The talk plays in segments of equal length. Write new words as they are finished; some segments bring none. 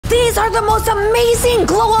These are the most amazing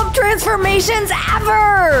glow-up transformations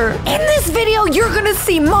ever! In this video, you're gonna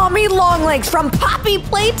see Mommy Longlegs from Poppy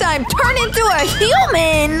Playtime turn into a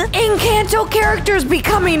human, ENCANTO characters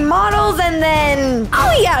becoming models, and then,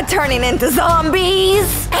 oh yeah, turning into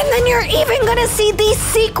zombies. And then you're even gonna see the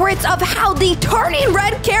secrets of how the turning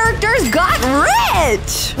red characters got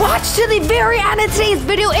rich! Watch to the very end of today's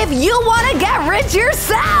video if you wanna get rich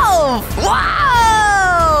yourself!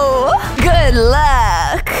 Whoa! Good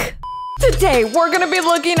luck! Today, we're gonna be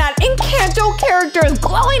looking at ENCANTO characters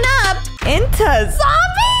glowing up into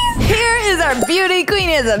zombies! Here is our beauty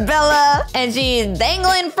queen, Isabella, and she's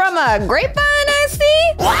dangling from a grapevine, I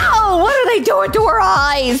see. Wow, what are they doing to her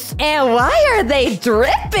eyes? And why are they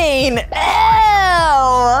dripping? Ew!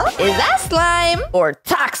 Is that slime? Or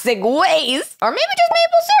toxic waste? Or maybe just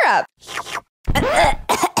maple syrup?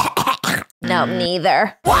 No,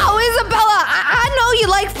 neither. Wow, Isabella, I know you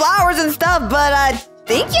like flowers and stuff, but I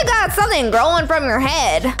think you got something growing from your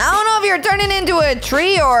head. I don't know if you're turning into a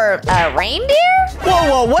tree or a reindeer?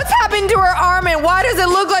 Whoa, what's happened to her arm and why does it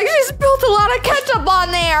look like she spilled a lot of ketchup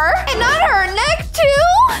on there? And on her neck too?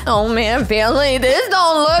 Oh man, family, this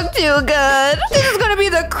don't look too good. This is gonna be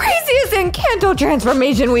the craziest ENCANTO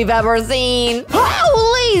transformation we've ever seen.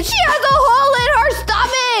 Holy, she has a hole in her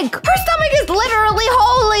stomach. Her stomach is literally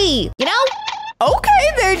holy, you know?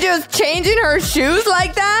 Okay, they're just changing her shoes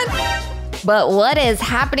like that? But what is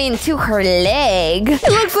happening to her leg? It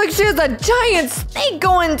looks like she has a giant snake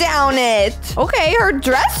going down it. Okay, her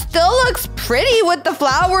dress still looks pretty with the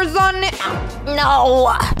flowers on it.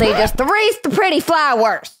 No, they just erased the pretty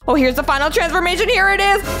flowers. Oh, here's the final transformation. Here it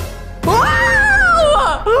is.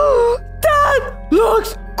 Wow! That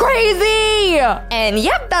looks crazy! And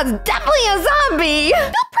yep, that's definitely a zombie.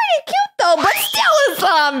 Still pretty cute though, but still a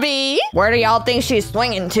zombie. Where do y'all think she's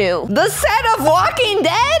swinging to? The set of Walking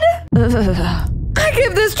Dead? I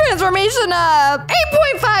give this transformation a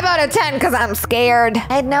 8.5 out of 10 because I'm scared.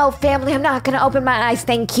 And no, family, I'm not gonna open my eyes,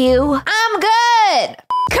 thank you. I'm good.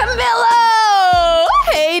 Camillo!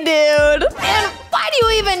 Hey, dude. And why do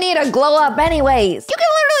you even need a glow up anyways? You can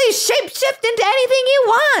literally shapeshift into anything you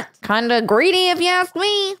want. Kinda greedy if you ask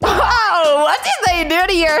me. Wow, what did they do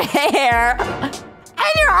to your hair?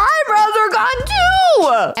 And your eyebrows are gone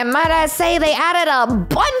too! And might I say they added a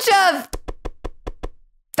bunch of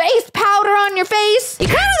face powder on your face? You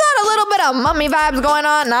kinda got a little bit of mummy vibes going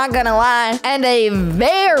on, not gonna lie. And a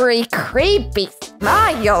very creepy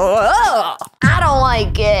smile. Ugh, I don't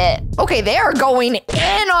like it. Okay, they are going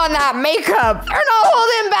in on that makeup. They're not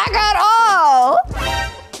holding back at all.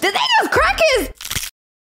 Did they just crack his...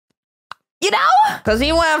 You know? Because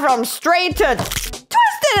he went from straight to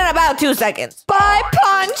twisted in about 2 seconds. Bye,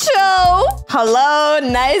 Poncho. Hello,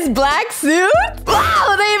 nice black suit.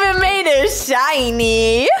 Wow, they even made it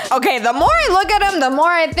shiny. Okay, the more I look at him, the more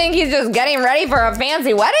I think he's just getting ready for a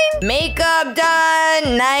fancy wedding. Makeup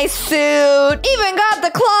done, nice suit. Even got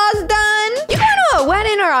the claws done. You going to a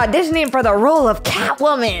wedding or auditioning for the role of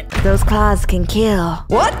Catwoman? Those claws can kill.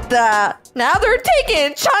 What the? Now they're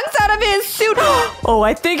taking chunks out of his suit. Oh,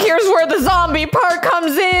 I think here's where the zombie part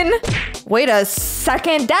comes in. Wait a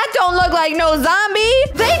second, that don't look like no zombie.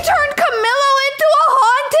 They turned Camillo into a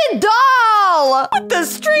haunted doll. With the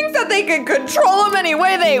strings that they can control him any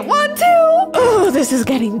way they want to. Oh, this is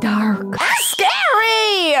getting dark. That's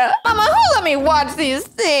scary. Mama, who let me watch these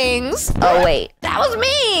things? Oh wait, that was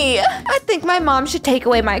me. I think my mom should take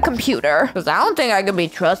away my computer. Because I don't think I can be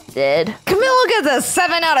trusted. Camillo gets a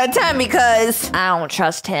 7 out of 10 because I don't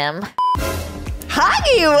trust him.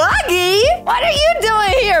 Huggy Wuggy! What are you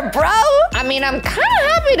doing here, bro? I mean, I'm kind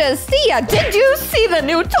of happy to see ya. Did you see the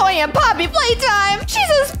new toy in Poppy Playtime? She's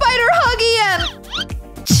a spider Huggy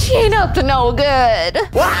and she ain't up to no good.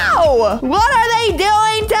 Wow! What are they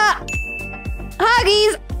doing to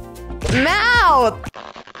Huggy's mouth?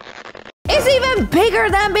 It's even bigger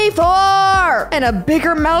than before! And a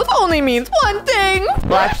bigger mouth only means one thing.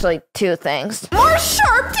 Well, actually, 2 things. More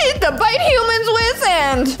sharp teeth to bite humans with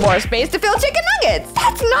and more space to fill chicken nuggets.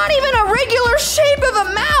 That's not even a regular shape of a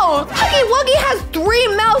mouth. Huggy Wuggy has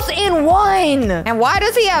 3 mouths in one. And why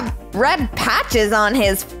does he have red patches on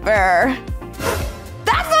his fur?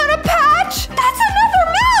 That's not a patch! That's another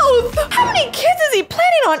mouth! How many kids is he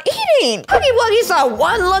planning on eating? Huggy Wuggy saw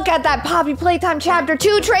one look at that Poppy Playtime Chapter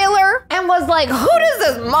 2 trailer and was like, who does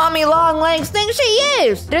this Mommy Longlegs think she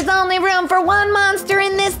is? There's only room for one monster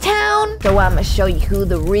in this town, so I'ma show you who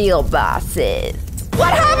the real boss is.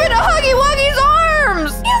 What happened to Huggy Wuggy's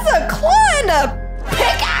arms? He has a claw and a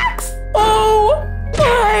pickaxe? Oh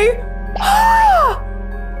my...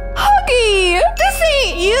 Huggy! This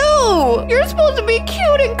ain't you! You're supposed to be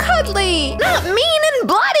cute and cuddly, not mean and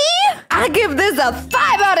bloody! I give this a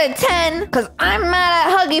 5 out of 10 because I'm mad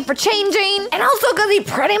at Huggy for changing. And also because he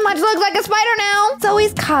pretty much looks like a spider now. So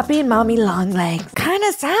he's copying Mommy Longlegs. Kind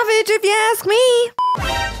of savage if you ask me.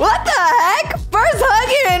 What the heck? First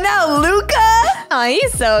Huggy and now Luca? Oh,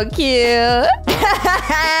 he's so cute.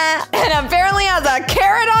 And apparently has a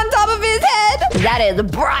carrot on top of his head. That is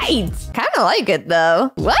bright. Kind of like it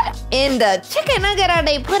though. What in the chicken nugget are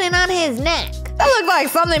they putting on his neck? That looks like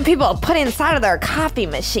something people put inside of their coffee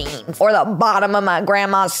machines or the bottom of my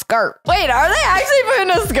grandma's skirt. Wait, are they actually putting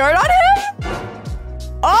a skirt on him?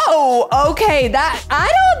 Oh, okay,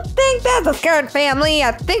 I don't think that's a skirt, family.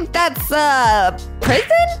 I think that's a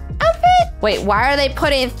prison outfit? Wait, why are they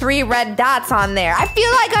putting 3 red dots on there? I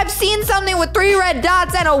feel like I've seen something with 3 red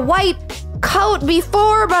dots and a white coat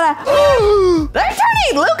before, but they're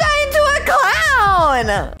turning Luca into a clown.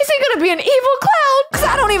 Is he gonna be an evil clown? Because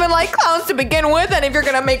I don't even like clowns to begin with, and if you're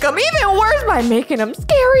gonna make them even worse by making them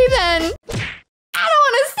scary, then I don't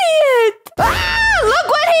want to see it. Ah, look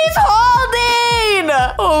what he's holding.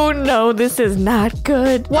 Oh no, this is not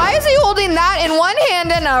good. Why is he holding that in one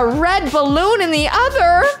hand and a red balloon in the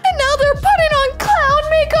other? And now they're putting on clown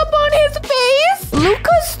makeup on his face.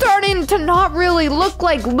 Luca's starting to not really look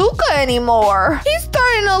like Luca anymore. He's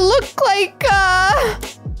starting to look like,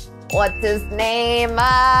 what's his name?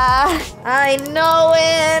 I know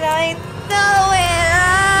it.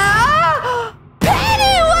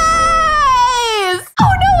 Pennywise!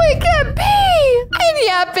 Oh no, it can't be! And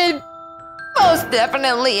yep, it most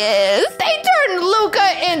definitely is. They turned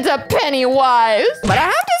Luca into Pennywise. But I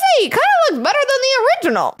have to say, he kind of looks better than the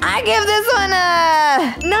original. I give this one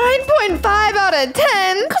a 9.5 out of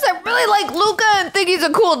 10 because I really like Luca and think he's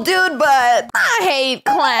a cool dude, but I hate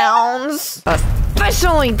clowns.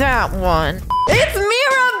 Especially that one. It's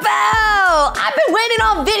Mirabelle! I've been waiting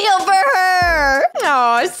on video for her.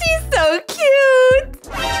 Oh, she's so cute.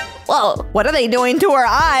 Whoa, what are they doing to her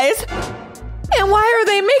eyes? And why are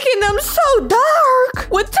they making them so dark?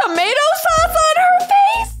 With tomato sauce on her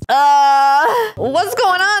face? What's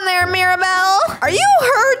going on there, Mirabelle? Are you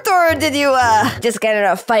hurt or did you, just get in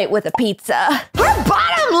a fight with a pizza? Her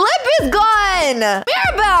bottom lip is gone!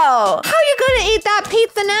 Mirabelle! How you gonna eat that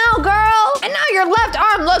pizza now, girl? And now your left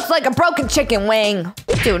arm looks like a broken chicken wing.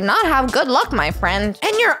 You do not have good luck, my friend.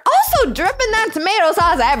 And you're also dripping that tomato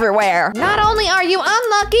sauce everywhere. Not only are you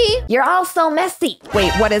unlucky, you're also messy.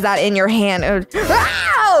 Wait, what is that in your hand?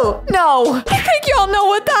 Ow! No, I think y'all know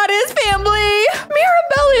what that is, family.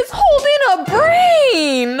 Mirabelle is holding a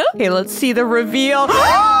brain. Okay, let's see the reveal. What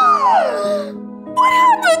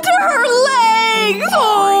happened to her legs?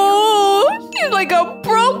 Oh, she's like a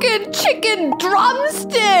broken chicken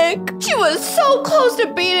drumstick. She was so close to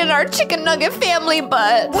being in our chicken nugget family,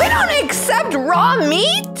 but we don't accept raw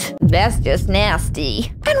meat? That's just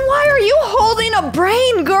nasty. And why are you holding a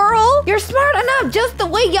brain, girl? You're smart enough just the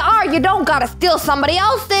way you are. You don't gotta steal somebody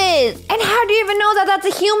else's. And how do you even know that that's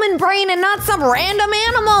a human brain and not some random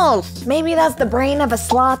animal's? Maybe that's the brain of a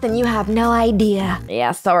sloth and you have no idea.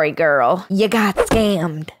 Yeah, sorry, girl. You got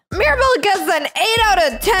scammed. Mirabelle gets an 8 out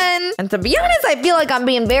of 10. And to be honest, I feel like I'm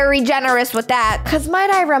being very generous with that. Cause might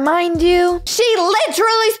I remind you, she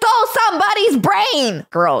literally stole somebody's brain.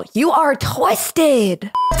 Girl, you are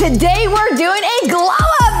twisted. Today we're doing a glow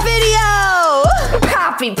up video.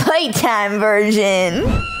 Poppy Playtime version.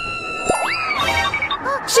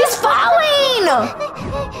 She's falling.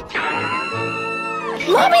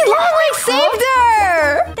 Mommy Longlegs saved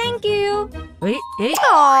her. Thank you. Wait.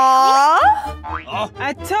 Aww.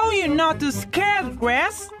 I tell you not to scare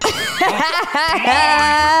grass.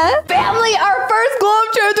 Family, our first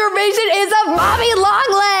glow-up transformation is of Mommy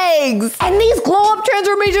Longlegs. And these glow-up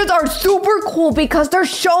transformations are super cool because they're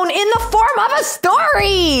shown in the form of a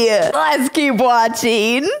story. Let's keep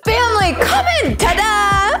watching. Family, comment,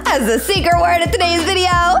 ta-da, as the secret word of today's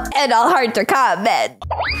video. And I'll heart to comment.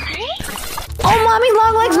 Oh, Mommy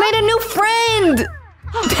Longlegs made a new friend.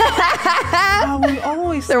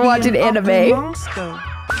 They're watching anime.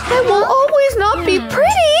 That will always not be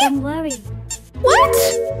pretty. Don't worry. What?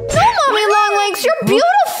 No, Mommy Longlegs, you're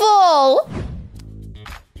beautiful.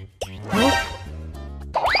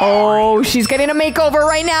 Oh, she's getting a makeover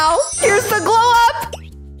right now. Here's the glow up.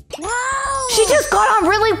 Wow. She just got on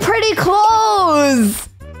really pretty clothes.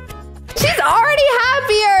 She's already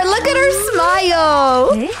happier. Look at her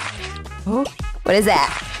smile. What is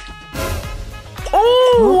that?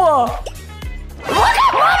 Oh! Look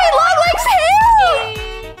at Mommy Longlegs' hair!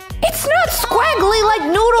 It's not squaggly like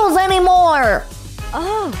noodles anymore.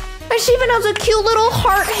 Oh. And she even has a cute little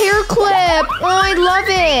heart hair clip. Oh, I love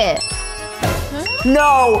it.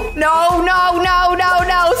 No.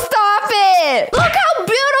 Stop it. Look how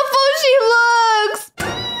beautiful she looks.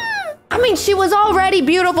 I'm mean, she was already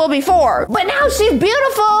beautiful before, but now she's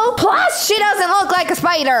beautiful. Plus, she doesn't look like a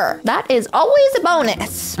spider. That is always a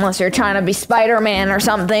bonus. Unless you're trying to be Spider-Man or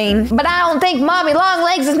something. But I don't think Mommy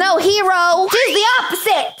Longlegs is no hero. She's the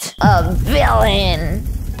opposite. A villain.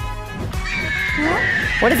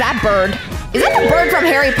 What is that bird? Is that the bird from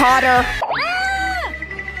Harry Potter?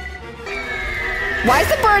 Why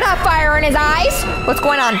does the bird have fire in his eyes? What's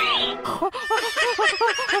going on?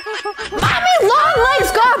 Mommy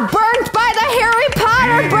Longlegs got burnt by the Harry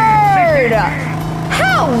Potter bird!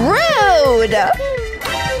 How rude!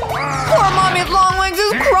 Poor Mommy Longlegs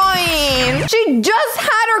is crying. She just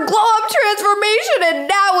had her glow-up transformation and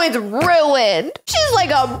now it's ruined. She's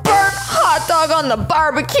like a burnt hot dog on the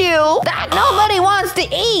barbecue that nobody wants to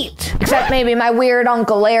eat. Except maybe my weird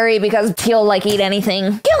Uncle Larry, because he'll like eat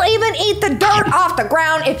anything. He'll even eat the dirt off the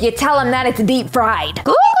ground if you tell him that it's deep fried.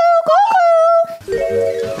 Goo goo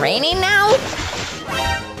goo. Raining now?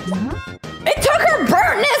 It took her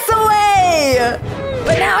burntness away!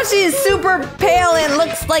 But now she's super pale and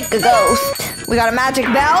looks like a ghost. We got a magic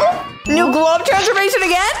bell? New glow-up transformation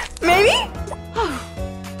again? Maybe?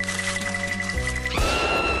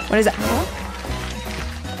 What is that?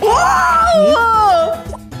 Whoa!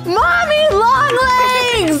 Mommy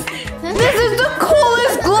Longlegs! This is the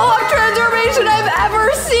coolest glow-up transformation I've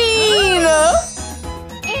ever seen!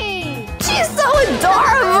 She's so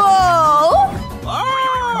adorable!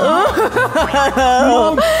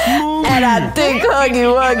 And I think Huggy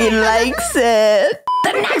Wuggy likes it.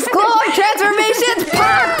 The next glow-up transformation's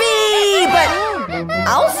Poppy! But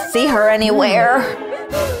I'll see her anywhere.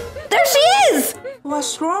 There she is!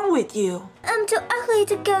 What's wrong with you? I'm too ugly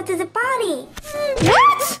to go to the party.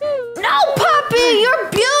 What? No, Poppy! You're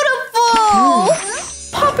beautiful!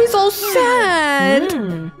 Poppy's all sad.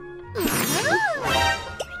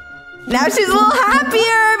 Now she's a little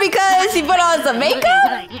happier because she put on some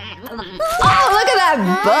makeup. Oh, look at that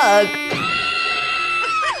bug.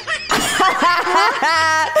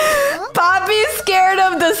 Poppy's scared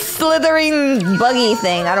of the slithering buggy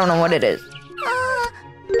thing. I don't know what it is.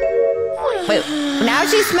 Wait, now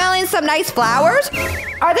she's smelling some nice flowers?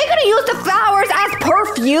 Are they gonna use the flowers as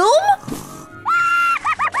perfume?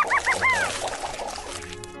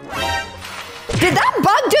 Did that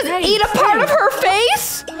bug just eat a part of her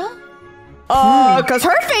face? Cause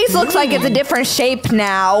her face looks like it's a different shape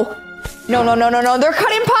now. No, they're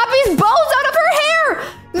cutting Poppy's bows out of her hair!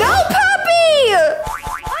 No, Poppy!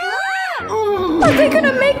 Are they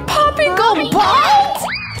gonna make Poppy go bald?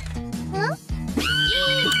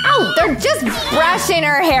 Oh, they're just brushing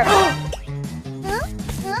her hair.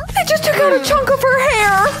 They just took out a chunk of her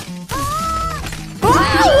hair.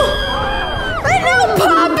 Oh! And now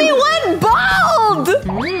Poppy went bald!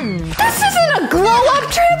 This isn't a glow-up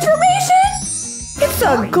transformation! It's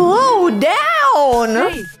a glow down!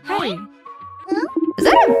 Hey. Is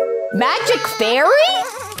that a magic fairy?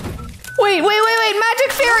 Wait,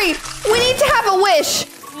 magic fairy! We need to have a wish!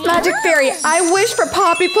 Magic fairy, I wish for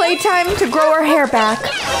Poppy Playtime to grow her hair back.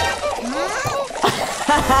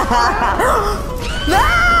 No!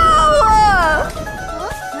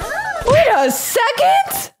 Wait a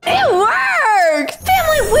second! It worked!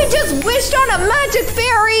 Family, we just wished on a magic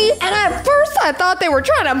fairy! And at first I thought they were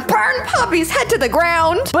trying to burn Poppy's head to the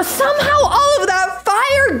ground. But somehow all of that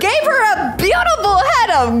fire gave her a beautiful head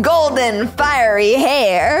of golden fiery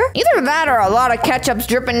hair. Either that or a lot of ketchup's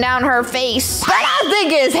dripping down her face. But I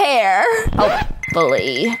think it's hair.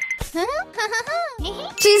 Hopefully.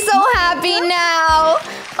 She's so happy now.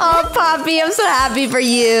 Oh, Poppy, I'm so happy for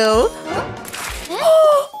you.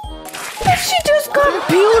 And she just got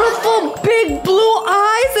beautiful big blue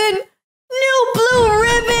eyes and new blue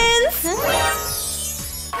ribbons.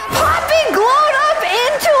 Poppy glowed up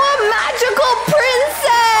into a magical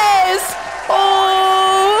princess.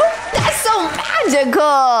 Oh, that's so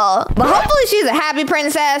magical. But hopefully she's a happy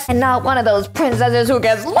princess and not one of those princesses who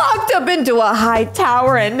gets locked up into a high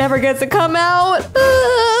tower and never gets to come out.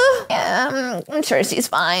 Yeah, I'm sure she's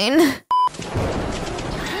fine.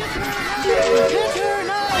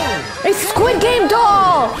 A Squid Game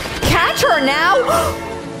doll! Catch her now!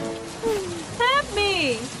 Help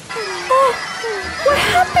me! What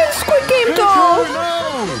happened, Squid Game doll?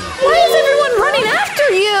 Why is everyone running after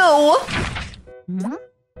you?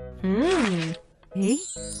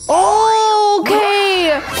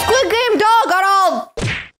 Okay! Squid Game doll got all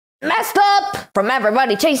messed up from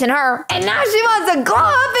everybody chasing her. And now she wants to glow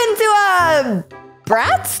up into a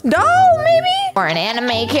Bratz doll, maybe? Or an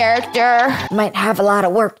anime character. Might have a lot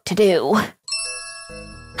of work to do.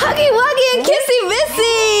 Huggy Wuggy and Kissy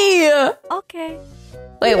Missy! Okay.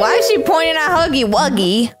 Wait, why is she pointing at Huggy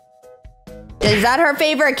Wuggy? Is that her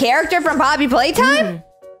favorite character from Poppy Playtime?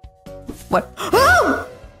 What? Oh!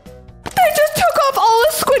 They just took off all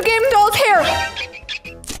the Squid Game doll's hair!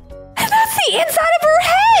 And that's the inside of her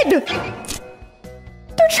head!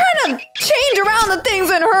 They're trying to change around the things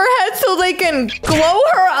in her head so they can glow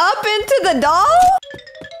her up into the doll?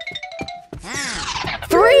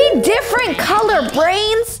 3 different color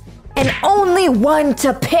brains and only one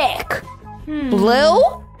to pick.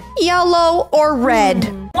 Blue, yellow, or red?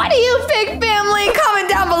 What do you pick, family? Comment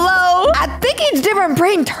down below. I think each different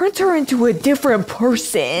brain turns her into a different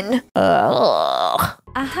person.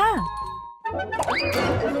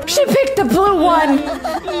 She picked the blue one.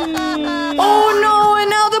 Oh no, and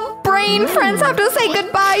now the brain friends have to say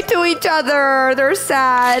goodbye to each other. They're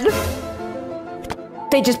sad.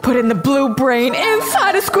 They just put in the blue brain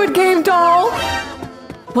inside a Squid Game doll.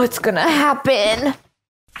 What's gonna happen?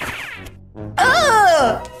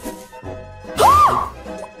 Ugh!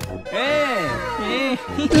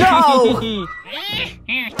 No! Squid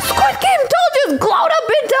Game doll just glowed up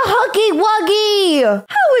into Huggy Wuggy!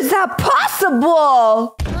 How is that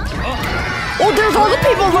possible? Oh, there's all the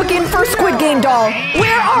people looking for Squid Game doll.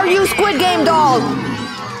 Where are you, Squid Game doll?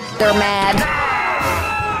 They're mad.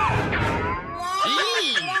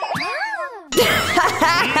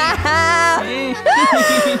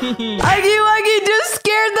 Huggy Wuggy just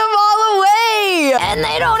scared them all away! And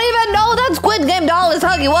they don't even know that Squid Game doll is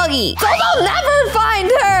Huggy Wuggy! So they'll never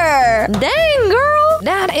find her! Dang, girl!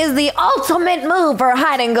 That is the ultimate move for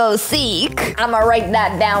hide and go seek. I'ma write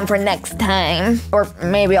that down for next time. Or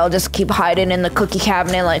maybe I'll just keep hiding in the cookie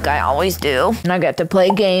cabinet like I always do. And I get to play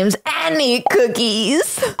games and eat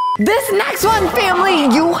cookies. This next one, family,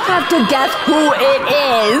 you have to guess who it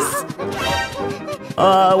is.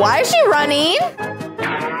 Why is she running?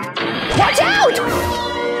 Watch out!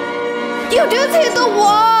 You just hit the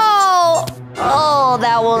wall! Oh,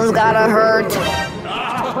 that one's gotta hurt.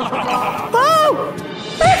 Oh!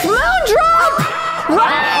 It's Moondrop!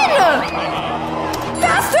 Run!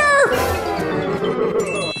 Faster!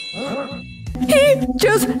 He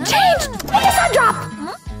just changed into Sundrop!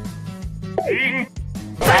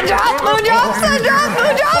 Sundrop! Moondrop! Sundrop!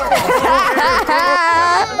 Moondrop!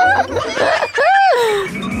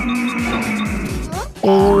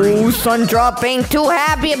 Oh, Sundrop ain't too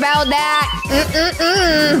happy about that.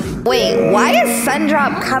 Wait, why is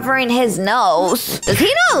Sundrop covering his nose? Does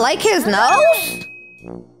he not like his nose?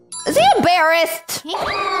 Is he embarrassed?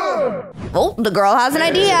 Oh, the girl has an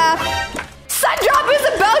idea. Sundrop is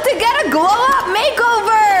about to get a glow-up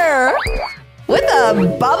makeover! With a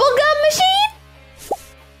bubblegum machine?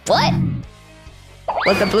 What?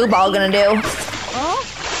 What's the blue ball gonna do?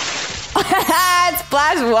 It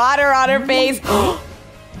splashed water on her face.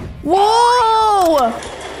 Whoa!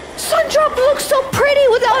 Sundrop looks so pretty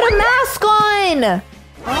without a mask on!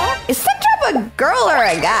 Is Sundrop a girl or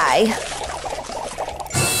a guy?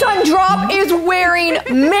 Sundrop is wearing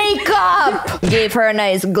makeup! Gave her a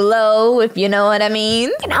nice glow, if you know what I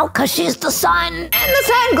mean. You know, cause she's the sun. And the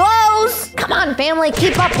sun glows! Come on, family,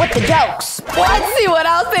 keep up with the jokes. Let's see what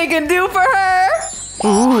else they can do for her.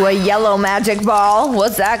 Ooh, a yellow magic ball.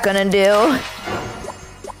 What's that gonna do?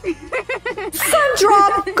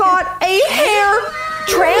 Sundrop got a hair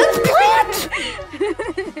transplant!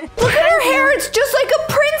 Look at her hair, it's just like a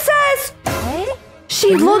princess!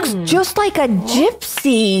 She looks just like a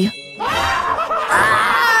gypsy. Oh,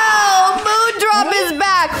 Moondrop is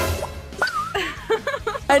back!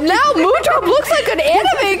 And now Moondrop looks like an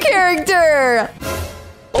anime character!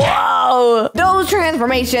 Whoa! Those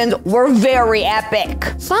transformations were very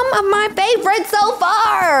epic. Some of my favorites so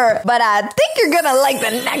far. But I think you're gonna like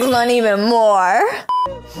the next one even more.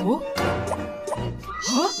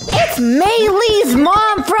 It's Maylee's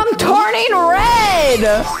mom from Turning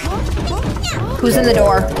Red! Who's in the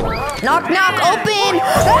door? Knock, knock, open!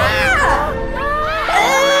 Ah!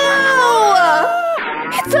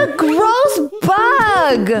 Ew! It's a gross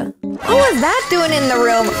bug! Who is that doing in the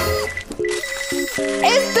room?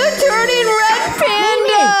 It's the Turning Red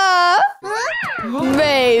Panda!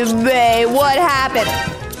 Baby, what happened?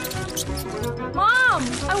 Mom,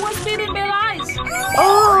 I was feeding my eyes.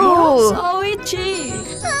 Oh! So itchy.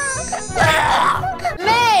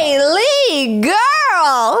 Maylee, girl!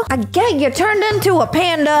 I get you turned into a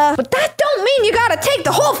panda, but that don't mean you gotta take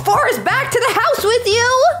the whole forest back to the house with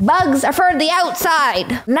you. Bugs are for the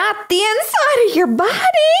outside, not the inside of your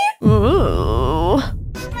body. Ooh.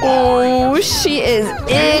 Oh, she is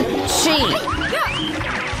itchy.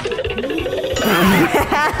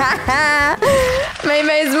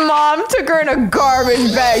 Maymay's mom took her in a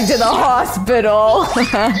garbage bag to the hospital.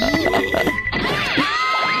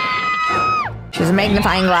 She's a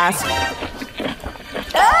magnifying glass.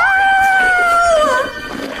 Ah!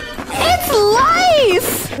 It's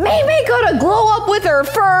lice! May May got a glow up with her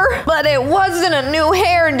fur, but it wasn't a new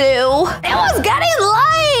hairdo. It was getting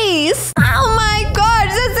lice. Oh my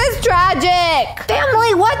gosh, this is tragic.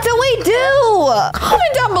 Family, what do we do?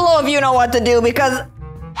 Comment down below if you know what to do because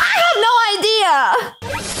I have no idea.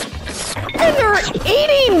 And they're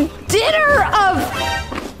eating dinner of...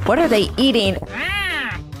 What are they eating?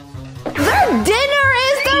 Their dinner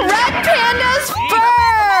is the red panda's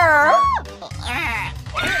fur!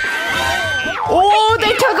 Oh,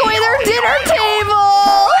 they took away their dinner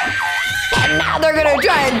table! And now they're gonna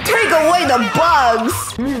try and take away the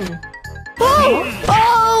bugs! Oh!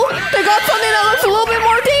 Oh! They got something that looks a little bit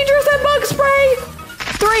more dangerous than bug spray!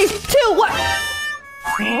 3, 2, 1...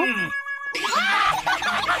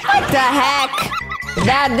 What the heck?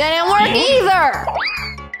 That didn't work either!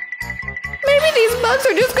 Maybe these bugs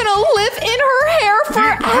are just gonna live in her hair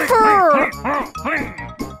forever!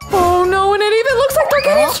 Oh no, and it even looks like they're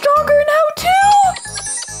getting stronger now too!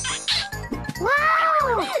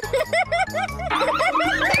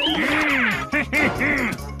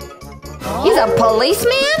 He's a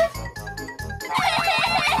policeman?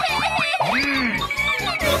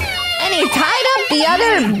 And he tied up the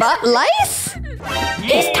other lice?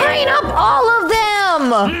 He's tying up all of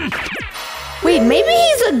them! Wait, maybe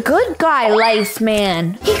he's a good guy lice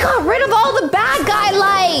man. He got rid of all the bad guy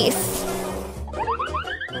lice!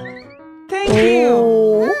 Thank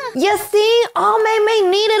you! You see, all May May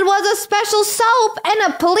needed was a special soap and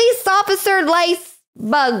a police officer lice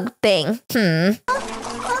bug thing.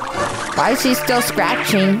 Why is she still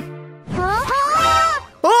scratching?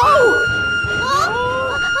 Oh!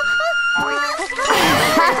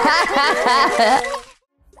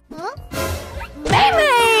 May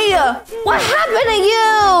May! What happened to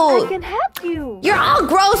you? I can help you. You're all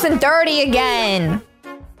gross and dirty again.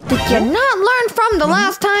 Did you not learn from the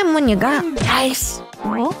last time when you got ice?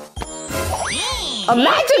 A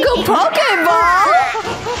magical Pokeball?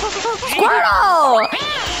 Squirtle!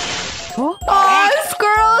 Oh,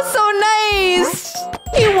 Squirtle is so nice.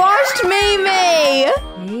 He washed May May.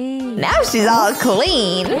 Now she's all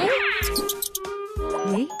clean.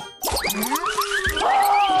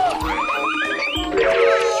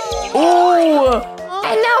 Ooh!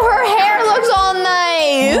 And now her hair looks all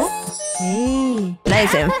nice!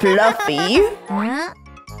 Nice and fluffy.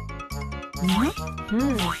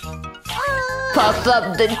 Puff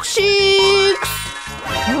up the cheeks!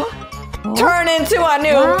 Turn into a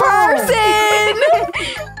new person!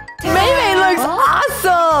 May May looks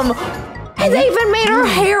awesome! And they even made her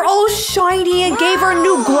hair all shiny and gave her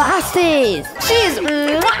new glasses! She's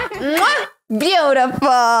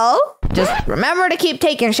beautiful! Just remember to keep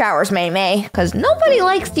taking showers, May May, because nobody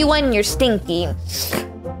likes you when you're stinky.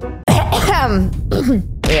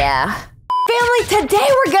 Yeah. Family, today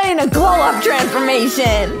we're getting a glow-up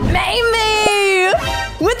transformation. May May!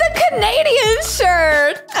 With a Canadian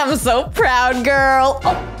shirt! I'm so proud, girl.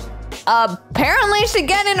 Oh, apparently she's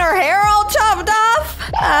getting her hair all chopped off.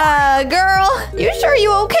 Girl, you sure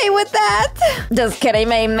you okay with that? Just kidding,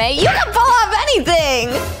 May May. You can pull off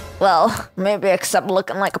anything! Well, maybe except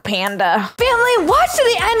looking like a panda. Family, watch to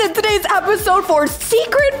the end of today's episode for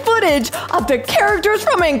secret footage of the characters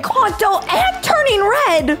from ENCANTO and Turning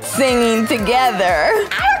Red singing together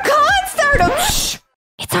at a concert. Shh!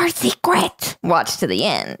 It's our secret. Watch to the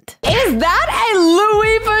end. Is that a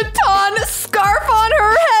Louis Vuitton scarf on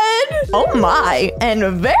her head? Oh my,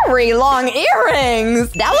 and very long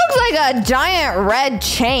earrings. That looks like a giant red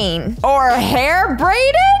chain. Or hair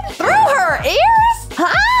braided through her ears?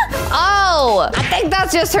 Huh? Oh, I think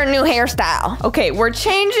that's just her new hairstyle. Okay, we're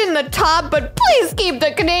changing the top, but please keep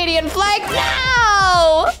the Canadian flag.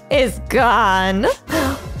 No! It's gone.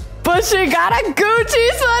 But she got a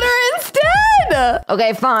Gucci sweater instead!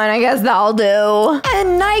 Okay, fine, I guess that'll do.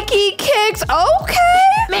 And Nike kicks, okay.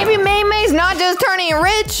 Maybe May May's not just turning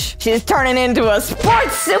rich, she's turning into a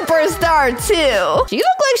sports superstar too. She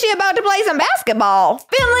looks like she's about to play some basketball.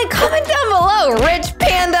 Family, comment down below, Rich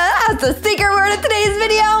Panda, as the secret word of today's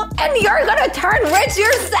video, and you're gonna turn rich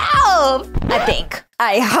yourself! I think.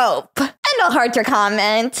 I hope. And I'll heart your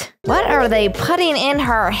comment. What are they putting in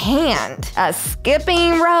her hand? A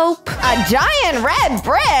skipping rope? A giant red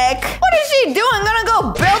brick? What is she doing? Gonna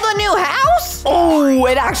go build a new house? Oh,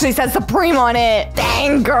 it actually says Supreme on it.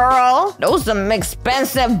 Dang, girl. Those are some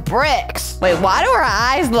expensive bricks. Wait, why do her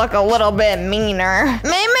eyes look a little bit meaner?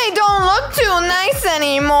 May May don't look too nice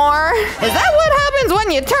anymore. Is that what happens when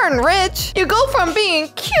you turn rich? You go from being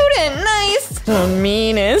cute and nice to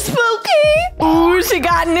mean and spooky. Ooh, she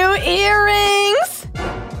got new earrings.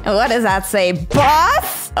 What does that say?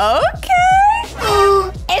 Boss? Okay.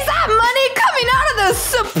 Is that money coming out of the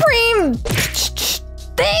Supreme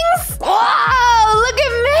things? Wow, look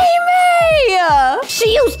at me. Priya!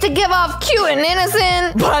 She used to give off cute and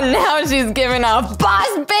innocent, but now she's giving off boss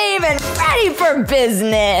babe and ready for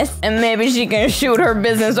business. And maybe she can shoot her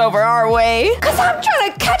business over our way. Cause I'm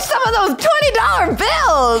trying to catch some of those $20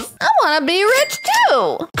 bills. I wanna be rich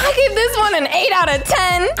too. I give this one an 8 out of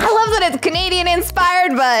 10. I love that it's Canadian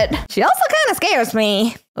inspired, but she also kinda scares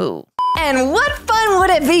me. Ooh. And what fun would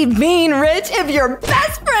it be being rich if your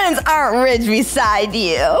best friends aren't rich beside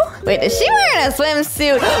you? Wait, is she wearing a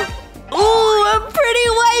swimsuit? Ooh, a pretty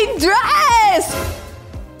white dress!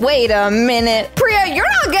 Wait a minute. Priya, you're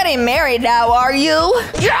not getting married now, are you? You're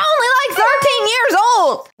only like 13 years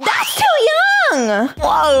old! That's too young!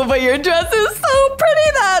 Whoa, but your dress is so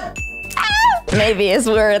pretty that... maybe it's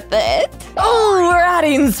worth it. Oh, we're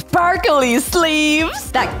adding sparkly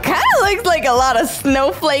sleeves. That kind of looks like a lot of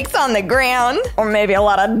snowflakes on the ground. Or maybe a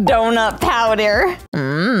lot of donut powder.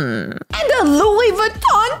 And a Louis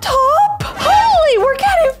Vuitton top. Holy, we're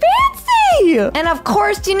getting fancy. And of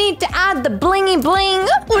course, you need to add the blingy bling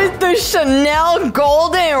with the Chanel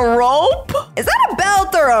golden rope. Is that a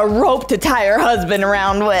belt or a rope to tie your husband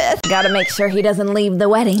around with? Gotta make sure he doesn't leave the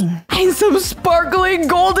wedding. And some sparkling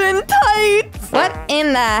golden tights. What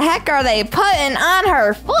in the heck are they putting on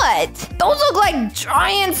her foot? Those look like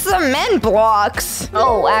giant cement blocks.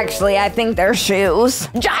 Oh, actually, I think they're shoes.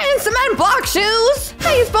 Giant cement block shoes? How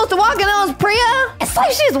are you supposed to walk in those, Priya? It's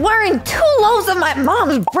like she's wearing 2 loaves of my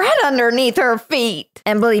mom's bread underneath her feet.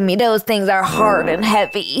 And believe me, those things are hard and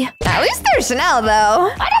heavy. At least they're Chanel, though.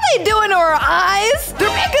 What are they doing to her eyes?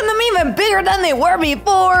 They're making them even bigger than they were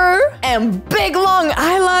before. And big, long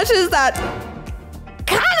eyelashes that...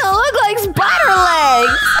 kinda look like spider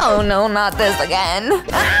legs. Oh no, not this again.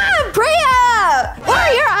 Ah, Priya! Where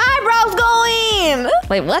are your eyebrows going?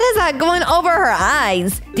 Wait, what is that going over her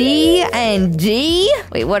eyes? D and G?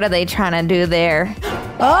 Wait, what are they trying to do there?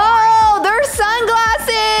 Oh, they're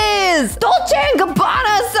sunglasses! Dolce &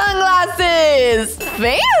 Gabbana sunglasses!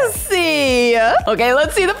 Fancy! Okay,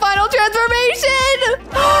 let's see the final transformation!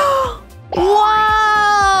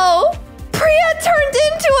 Wow! Priya turned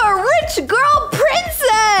into a rich girl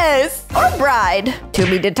princess! Or bride. To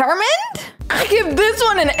be determined? I give this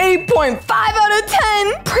one an 8.5 out of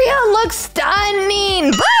 10. Priya looks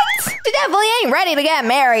stunning, but she definitely ain't ready to get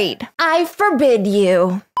married. I forbid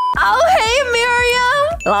you. Oh, hey,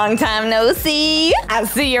 Miriam. Long time no see. I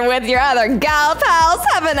see you're with your other gal pals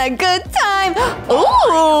having a good time.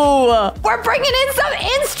 Ooh, we're bringing in some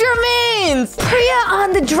instruments. Priya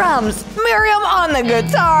on the drums, Miriam on the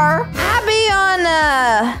guitar, Abby on,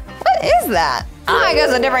 what is that? Oh, I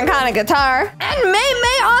guess a different kind of guitar. And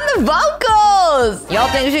May on the vocals. Y'all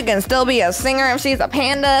think she can still be a singer if she's a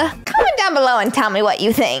panda? Comment down below and tell me what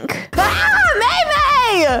you think. Ah,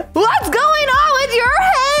 May! What's going on with your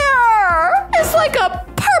hair? It's like a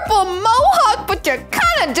purple mohawk, but you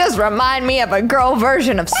kind of just remind me of a girl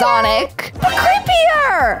version of Sonic. But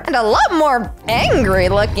creepier! And a lot more angry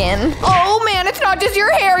looking. Oh man, it's not just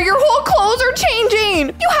your hair, your whole clothes are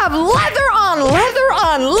changing. You have leather on leather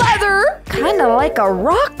on leather. Kind of like a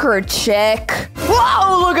rocker chick.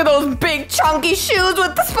 Whoa, look at those big chunky shoes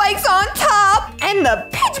with the spikes on top. And the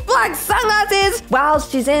pitch black sunglasses while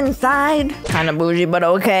she's inside. Kind of bougie, but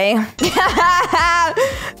okay.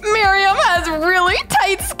 Miriam has really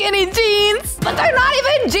tight skinny jeans. But they're not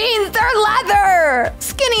even jeans, they're leather.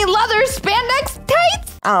 Skinny leather spandex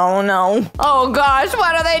tights? Oh no. Oh gosh,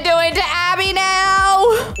 what are they doing to Abby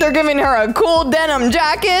now? They're giving her a cool denim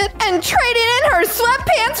jacket and trading in her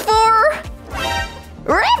sweatpants for...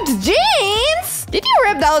 ripped jeans? Did you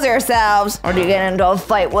rip those yourselves? Or did you get into a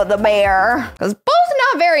fight with a bear? Because both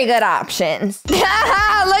not very good options. Look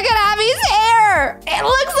at Abby's hair. It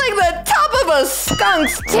looks like the top of a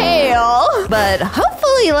skunk's tail. But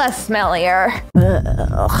hopefully less smellier.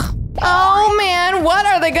 Ugh. Oh man, what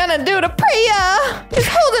are they gonna do to Priya? She's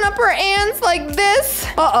holding up her hands like this.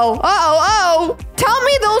 Uh-oh. Tell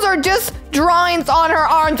me those are just drawings on her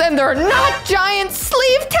arms and they're not giant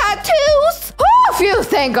sleeve tattoos. Oh, phew,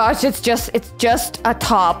 thank gosh, it's just a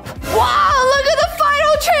top. Wow, look at the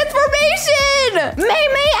final transformation.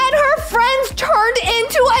 May and her friends turned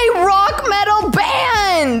into a rock metal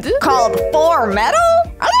band. Called 4 Metal?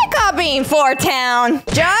 Are they copying 4 Town?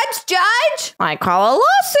 Judge? I call a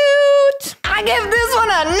lawsuit. I give this one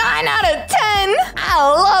a 9 out of 10. I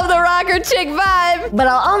love the rocker chick vibe. But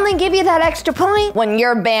I'll only give you that extra point when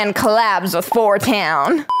your band collabs with 4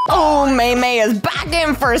 Town. Oh, May is back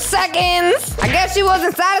in for seconds. I guess she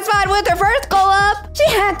wasn't satisfied with her first collab. She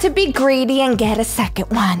had to be greedy and get a second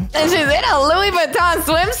one. And she's in a Louis Vuitton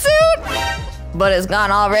swimsuit? But it's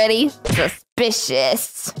gone already. Suspicious.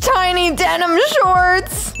 suspicious. Tiny denim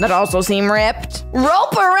shorts that also seem ripped.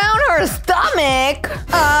 Rope around her stomach.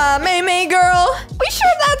 May girl, we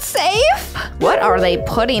sure that's safe? What are they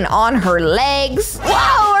putting on her legs?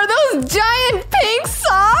 Whoa, are those giant pink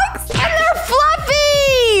socks? And they're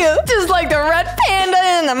fluffy! Just like the red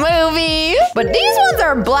panda in the movie. But these ones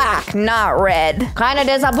are black, not red. Kinda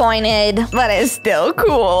disappointed, but it's still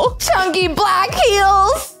cool. Chunky black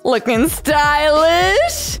heels. Looking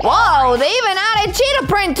stylish. Whoa, they even added cheetah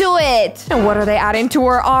print to it. And what are they adding to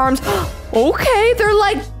her arms? Okay, they're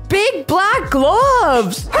like big black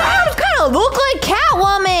gloves. Her arms kind of look like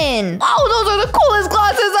Catwoman. Oh, those are the coolest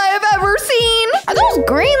glasses I have ever seen. Are those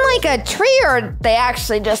green like a tree or are they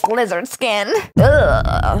actually just lizard skin? Ugh.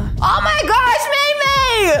 Oh my gosh,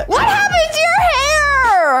 May! What happened to your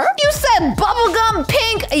hair? You said bubblegum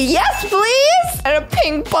pink, yes please? And a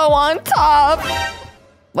pink bow on top.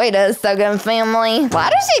 Wait a second, family. Why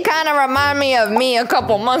does she kind of remind me of me a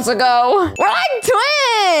couple months ago? We're like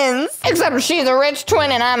twins! Except she's a rich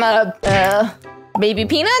twin and I'm a, baby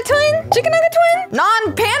peanut twin? Chicken nugget twin?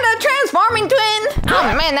 Non-panda transforming twin?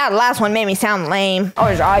 Oh man, that last one made me sound lame.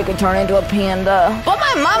 I wish I could turn into a panda. But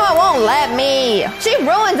my mama won't let me. She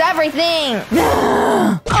ruins everything.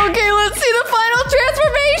 Okay, let's see the final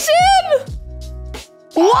transformation!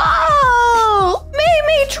 Whoa!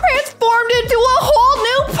 Mimi transformed into a whole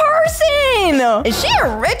new person! Is she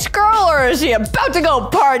a rich girl or is she about to go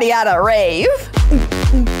party at a rave?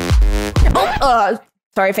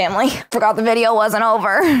 Sorry family, forgot the video wasn't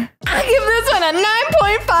over. I give this one a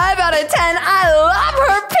 9.5 out of 10. I love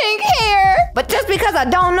her pink hair. But just because I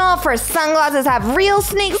don't know if her sunglasses have real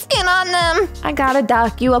snake skin on them, I gotta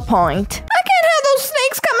dock you a point. I can't have those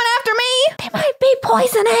snakes coming after me. They might be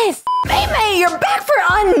poisonous. May, you're back for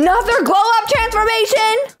another glow-up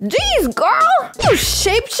transformation? Jeez, girl. You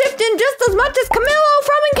shape-shifting just as much as Camillo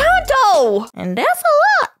from ENCANTO. And that's a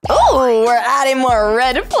lot. Oh, we're adding more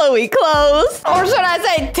red flowy clothes. Or should I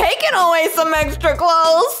say, taking away some extra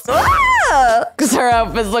clothes? Because her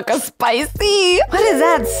outfits look spicy. What does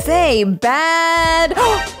that say? Bad...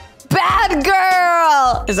 Bad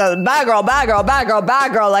girl! It says bad girl, bad girl, bad girl,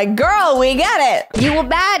 bad girl. Like, girl, we get it. You a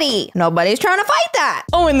baddie. Nobody's trying to fight that.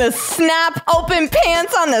 Oh, and the snap open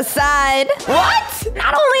pants on the side. What?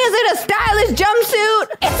 Not only is it a stylish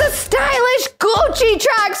jumpsuit, it's a stylish Gucci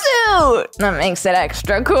tracksuit. That makes it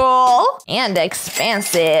extra cool. And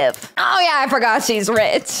expensive. Oh yeah, I forgot she's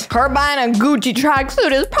rich. Her buying a Gucci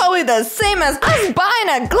tracksuit is probably the same as us buying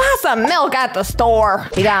a glass of milk at the store.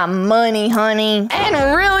 You got money, honey.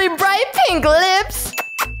 And really bright pink lips.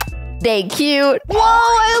 They cute. Whoa,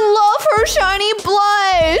 I love her shiny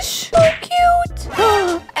blush. So cute.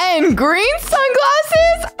 And green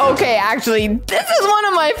sunglasses? Okay, actually, this is one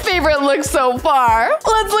of my favorite looks so far.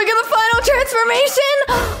 Let's look at the final transformation.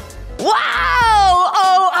 Wow!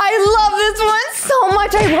 Oh, I love this one so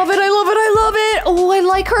much. I love it, I love it, I love it. Oh, I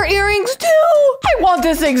like her earrings too. I want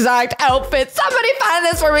this exact outfit. Somebody find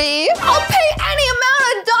this for me. I'll pay any amount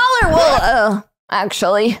of dollar. Well,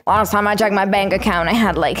 actually, last time I checked my bank account, I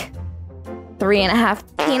had like 3.5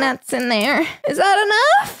 peanuts in there. Is that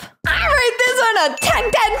enough? I rate this one a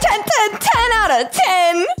 10, 10, 10, 10, 10 out of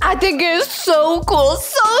 10. I think it is so cool,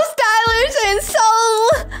 so stylish, and so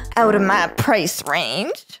out of my price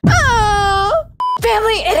range. Oh!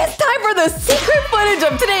 Family, it is time for the secret footage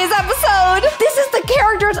of today's episode. This is the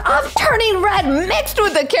characters of Turning Red mixed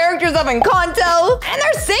with the characters of ENCANTO, and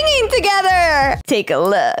they're singing together. Take a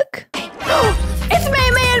look. It's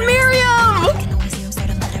May and Miriam!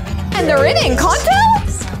 And they're in ENCANTO?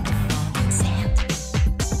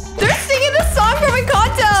 They're singing the song from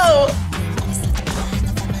ENCANTO!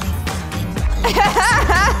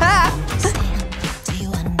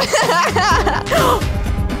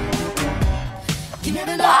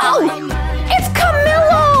 Oh! It's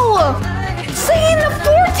Camillo! Singing the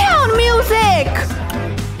Four Town music!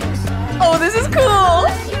 Oh, this is cool!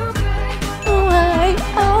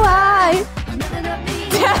 Oh, I.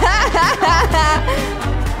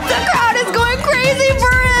 The crowd is going crazy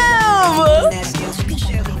for him!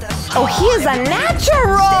 Oh, he is a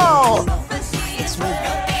natural!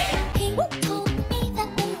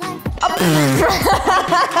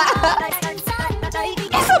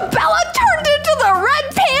 Isabella turned into the red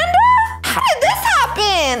panda? How did this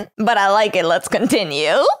happen? But I like it, let's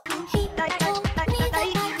continue.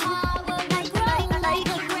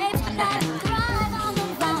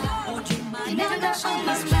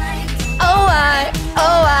 Oh, I.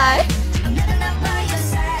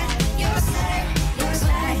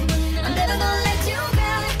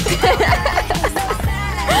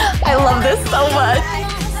 I love this so much.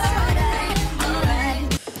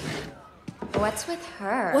 What's with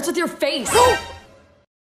her? What's with your face?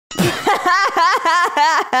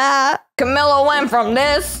 Camilla went from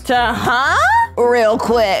this to real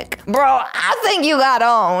quick. Bro, I think you got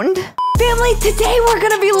owned. Family, today we're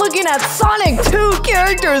gonna be looking at Sonic 2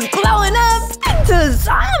 characters glowing up into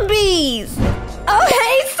zombies. Oh,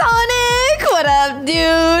 hey, Sonic! What up,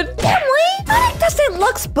 dude? Family, Sonic doesn't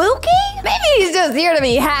look spooky. Maybe he's just here to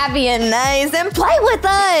be happy and nice and play with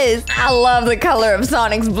us. I love the color of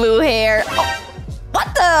Sonic's blue hair. Oh, what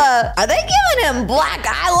the? Are they giving him black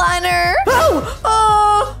eyeliner?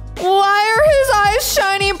 Oh, why are his eyes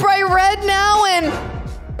shiny bright red now and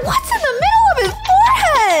what's in the middle of his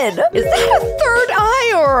forehead? Is that a third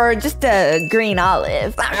eye or just a green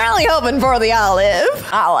olive? I'm really hoping for the olive.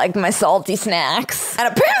 I like my salty snacks. And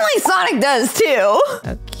apparently Sonic does too.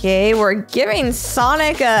 Okay, we're giving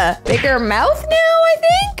Sonic a bigger mouth now, I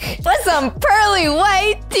think? With some pearly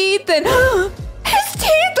white teeth and his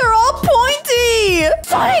teeth are all pointy!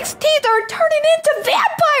 Sonic's teeth are turning into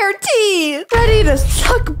vampire teeth! Ready to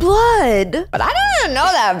suck blood. But I didn't know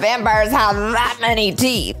that vampires have that many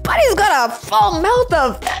teeth. But he's got a full mouth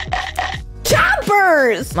of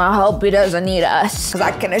chompers! I hope he doesn't eat us, because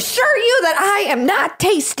I can assure you that I am not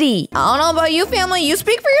tasty. I don't know about you, family. You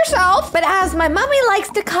speak for yourself. But as my mommy likes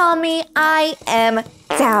to call me, I am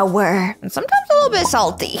sour. And sometimes a little bit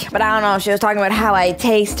salty. But I don't know if she was talking about how I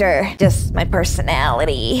taste or just my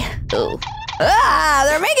personality. Ooh. Ah,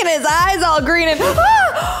 they're making his eyes all green and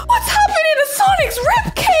what's happening to Sonic's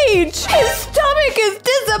ribcage? His stomach is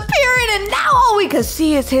disappearing and now all we can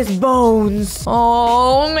see is his bones.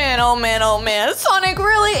 Oh man, oh man, oh man. Sonic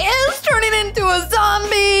really is turning into a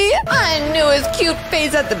zombie. I knew his cute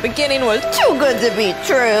face at the beginning was too good to be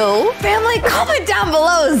true. Family, comment down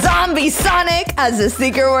below zombie Sonic as the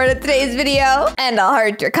secret word of today's video and I'll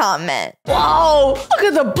heart your comment. Whoa, look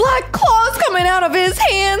at the black claws coming out of his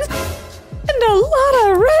hands. And a lot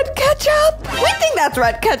of red ketchup. We think that's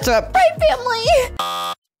red ketchup, right, family?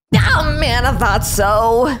 Oh man, I thought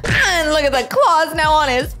so. And look at the claws now on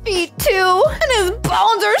his feet too. And his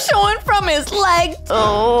bones are showing from his legs.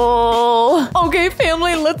 Oh. Okay,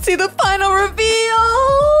 family, let's see the final reveal.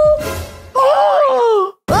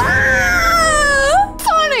 Oh. Ah!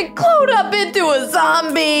 Sonic glowed up into a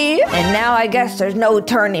zombie. And now I guess there's no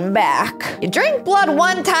turning back. You drink blood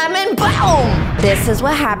one time and boom! This is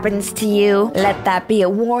what happens to you. Let that be a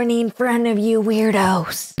warning for any of you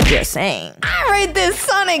weirdos. Just saying. I rate this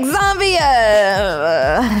Sonic zombie 2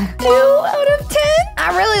 out of 10.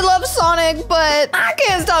 I really love Sonic, but I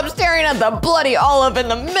can't stop staring at the bloody olive in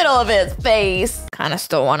the middle of his face. Kinda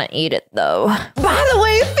still wanna eat it though. By the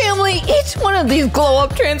way, family, each one of these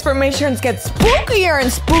glow-up transformations gets spookier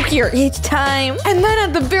and spookier each time. And then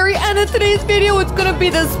at the very end of today's video, it's gonna be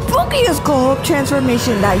the spookiest glow-up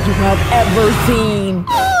transformation that you have ever seen.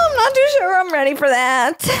 Oh, I'm not too sure I'm ready for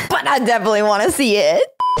that, but I definitely want to see it.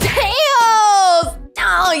 Tails!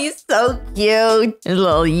 Oh, he's so cute. His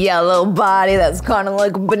little yellow body that's kind of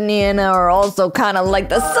like a banana or also kind of like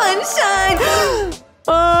the sunshine.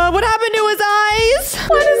 What happened to his eyes?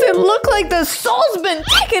 Why does it look like the soul's been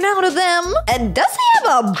taken out of them? And does he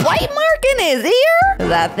have a bite mark in his ear?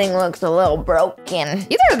 That thing looks a little broken.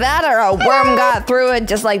 Either that or a worm got through it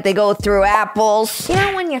just like they go through apples. You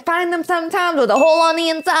know when you find them sometimes with a hole on the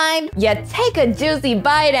inside? You take a juicy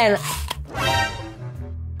bite and...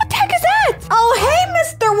 What the heck is that? Oh, hey,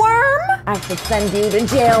 Mr. Worm. I should send you to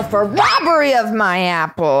jail for robbery of my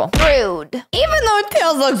apple. Rude. Even though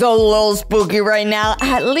Tails looks a little spooky right now,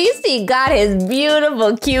 at least he got his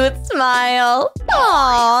beautiful, cute smile.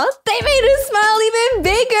 Aw, they made his smile even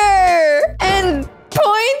bigger. And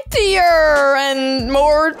pointier and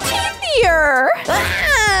more teethier.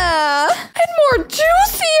 And more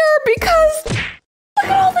juicier because... Look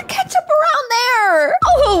at all the ketchup around there!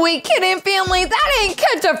 Oh, who we kidding, family? That ain't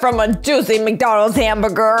ketchup from a juicy McDonald's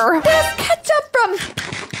hamburger. That's ketchup from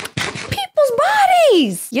people's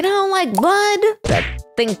bodies. You know, like blood. I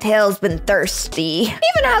think Tails been thirsty.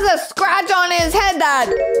 Even has a scratch on his head that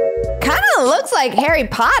kind of looks like Harry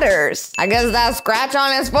Potter's. I guess that scratch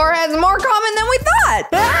on his forehead is more common than we thought.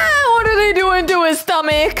 What are they doing to his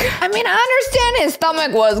stomach? I mean, I understand his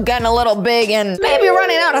stomach was getting a little big and maybe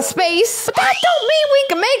running out of space, but that don't mean we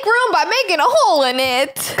can make room by making a hole in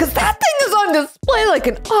it. Cause that thing is on display like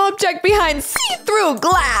an object behind see-through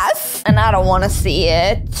glass. And I don't want to see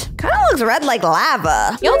it. Kind of looks red like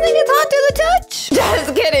lava. Y'all think it's hot to the touch?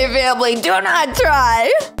 Just kidding, family. Do not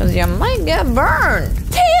try. Cause you might get burned.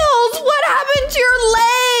 Tails, what happened to your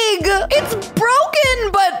leg? It's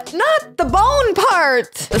broken, but not the bone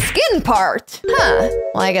part. The skin part. Huh.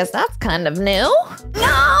 Well, I guess that's kind of new. No,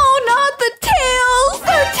 not the tails.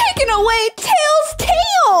 They're taking away Tails'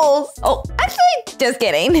 tails. Oh, actually, Just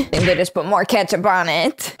kidding. Maybe they just put more ketchup on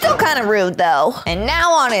it. Still kind of rude though. And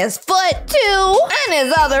now on his foot too. And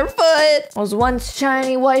his other foot. Those once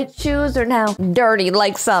shiny white shoes are now dirty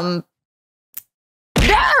like some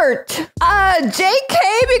dirt! JK,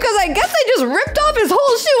 because I guess I just ripped off his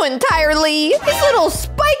whole shoe entirely. His little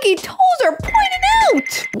spiky toes are pointing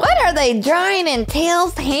out. What are they drawing in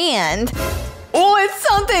Tails' hand? Oh, it's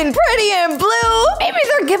something pretty and blue. Maybe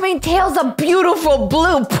they're giving Tails a beautiful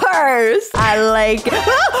blue purse. I like it.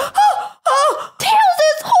 Tails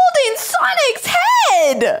is holding Sonic's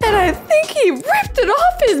head. And I think he ripped it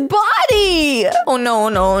off his body. Oh, no,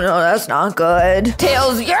 that's not good.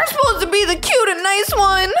 Tails, you're supposed to be the cute and nice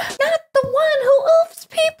one. Not the one who oofs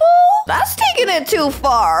people. That's taking it too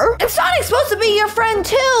far. And Sonic's supposed to be your friend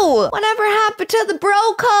too. Whatever happened to the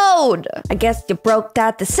bro code? I guess you broke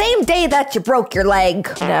that the same day that you broke your leg.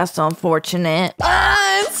 That's unfortunate.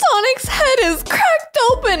 And Sonic's head is cracked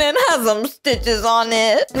open and has some stitches on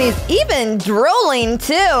it. And he's even drooling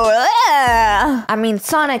too. Ugh. I mean,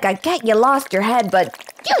 Sonic, I get you lost your head, but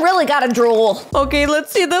you really gotta drool. Okay,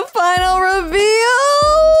 let's see the final reveal.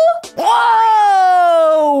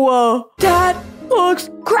 Whoa! That looks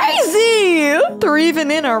crazy! They're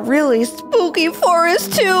even in a really spooky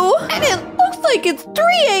forest too. And it looks like it's 3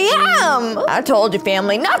 a.m. I told you,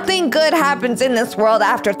 family, nothing good happens in this world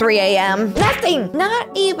after 3 a.m. Nothing. Not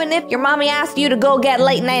even if your mommy asked you to go get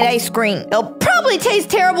late night ice cream. It'll probably taste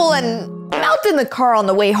terrible and melt in the car on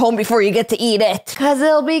the way home before you get to eat it. Cause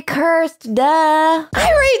it'll be cursed, duh. I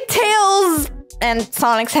rate Tails and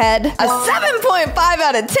Sonic's head a 7.5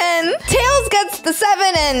 out of 10. Tails gets the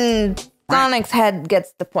 7 and Sonic's head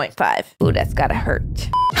gets the 0.5. Ooh, that's gotta hurt.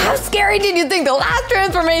 How scary did you think the last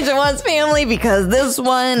transformation was, family? Because this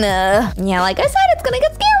one, yeah, like I said, it's gonna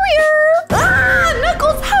get scarier. Ah,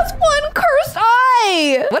 Knuckles has one cursed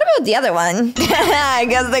eye. What about the other one? I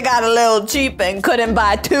guess they got a little cheap and couldn't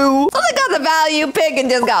buy 2. So they got the value pick and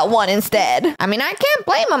just got 1 instead. I mean, I can't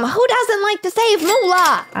blame them. Who doesn't like to save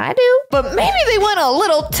moolah? I do. But maybe they went a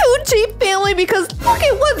little too cheap, family, because look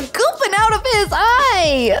at what's gooping out of his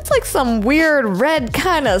eye. It's like some weird red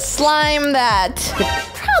kind of slime that you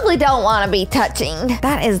probably don't want to be touching.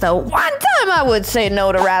 That is the one time I would say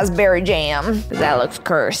no to raspberry jam. That looks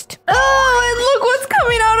cursed. Oh, and look what's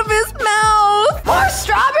coming out of his mouth. More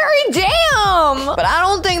strawberry jam. But I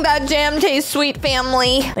don't think that jam tastes sweet,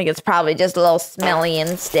 family. I think it's probably just a little smelly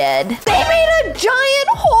instead. They made a giant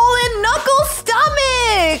hole in Knuckles'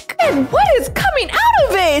 stomach. And what is coming out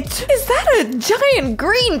of it? Is that a giant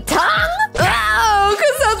green tongue? Oh,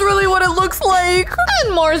 because that's really what it looks like.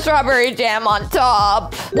 And more strawberry jam on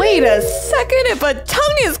top. Wait a second, if a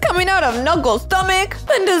tongue is coming out of Knuckles' stomach,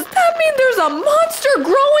 then does that mean there's a monster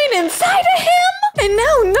growing inside of him? And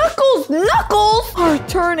now Knuckles' knuckles are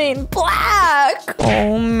turning black.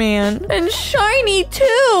 Oh man, and shiny too.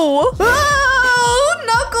 Oh,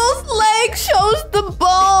 Knuckles' leg shows the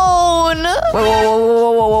bone.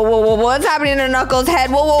 Whoa, what's happening to Knuckles'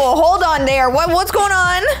 head? Whoa, hold on there. What's going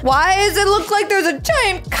on? Why does it look like there's a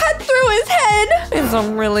giant cut through his head? And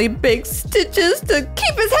some really big stitches to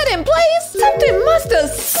keep his head in place? Something must have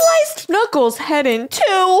sliced Knuckles' head in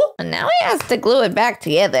 2. And now he has to glue it back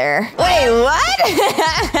together. Wait, what?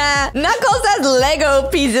 Knuckles has Lego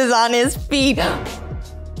pieces on his feet.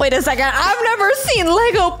 Wait a second, I've never seen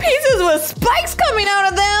Lego pieces with spikes coming out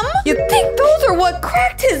of them. You'd think those are what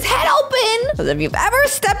cracked his head open. Because if you've ever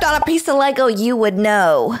stepped on a piece of Lego, you would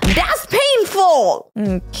know. That's painful.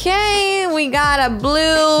 Okay, we got a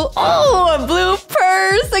blue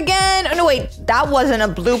purse again. Oh, no, wait, that wasn't a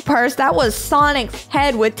blue purse. That was Sonic's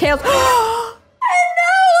head with Tails. And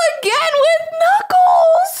now again with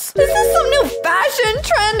Knuckles! Is this some new fashion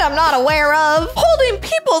trend I'm not aware of? Holding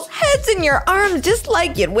people's heads in your arms just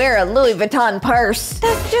like you'd wear a Louis Vuitton purse.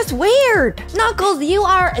 That's just weird. Knuckles, you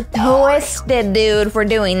are a twisted dude for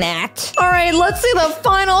doing that. Alright, let's see the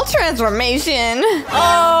final transformation.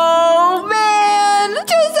 Oh man!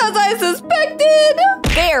 Just as I suspected!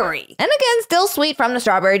 Very. And again, still sweet from the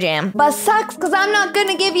strawberry jam. But sucks because I'm not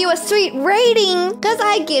gonna give you a sweet rating because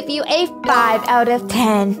I give you a 5 out of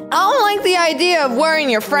 10. I don't like the idea of wearing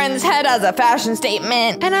your friend's head as a fashion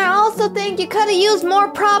statement. And I also think you could have used more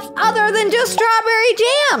props other than just strawberry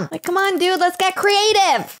jam. Like, come on, dude, let's get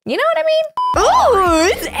creative. You know what I mean? Ooh,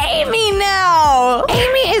 it's Amy now.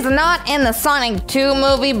 Amy is not in the Sonic 2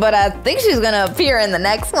 movie, but I think she's gonna appear in the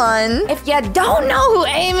next one. If you don't know who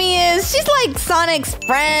Amy is, she's like Sonic's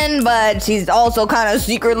friend, but she's also kind of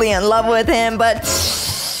secretly in love with him, but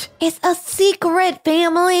It's a secret,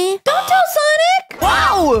 family. Don't tell Sonic.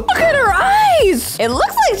 Wow, look at her eyes. It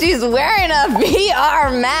looks like she's wearing a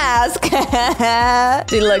VR mask.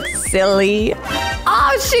 She looks silly.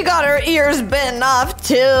 Oh, she got her ears bitten off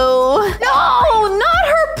too. No, not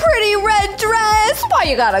her pretty red dress. Why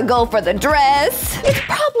you gotta go for the dress? It's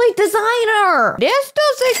probably designer. This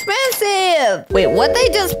stuff's expensive. Wait, what they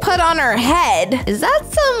just put on her head? Is that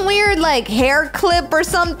some weird like hair clip or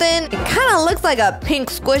something? It kind of looks like a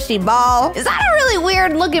pink squishy ball. Is that a really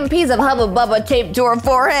weird looking piece of Hubba Bubba taped to her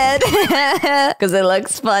forehead? Because it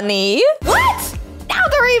looks funny. What? Now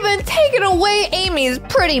they're even taking away Amy's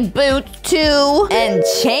pretty boots too and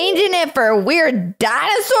changing it for weird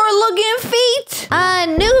dinosaur-looking feet.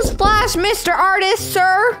 Newsflash, Mr. Artist,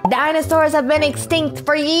 sir. Dinosaurs have been extinct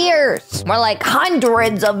for years. More like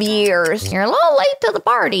hundreds of years. You're a little late to the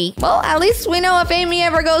party. Well, at least we know if Amy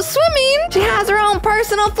ever goes swimming, she has her own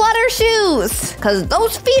personal flutter shoes. Because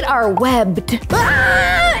those feet are webbed. Amy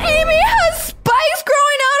has spikes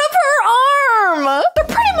growing out of her arm. They're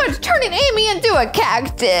pretty much turning Amy into a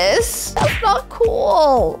cactus. That's not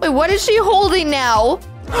cool. Wait, what is she holding now?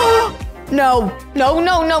 No.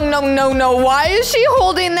 Why is she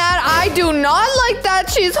holding that? I do not like that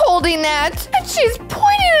she's holding that. And she's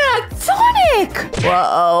pointing at Sonic.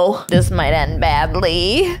 Whoa, this might end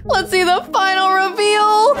badly. Let's see the final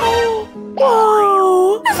reveal.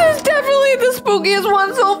 Whoa, this is definitely the spookiest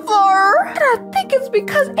one so far. And I think it's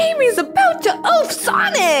because Amy's about to oof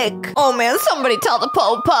Sonic. Oh man, somebody tell the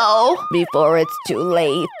po-po before it's too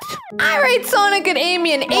late. I rate Sonic and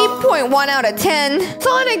Amy an 8.1 out of 10.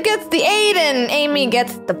 Sonic gets the 8 and Amy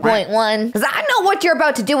gets the 0.1. Because I know what you're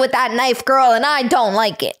about to do with that knife, girl, and I don't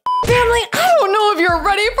like it. Family, I don't know if you're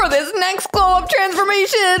ready for this next glow-up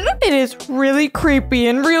transformation. It is really creepy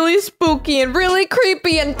and really spooky and really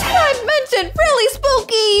creepy and did I mention really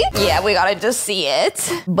spooky? Yeah, we gotta just see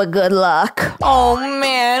it. But good luck. Oh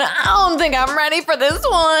man, I don't think I'm ready for this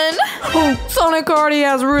one. Oh, Sonic already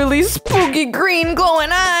has really spooky green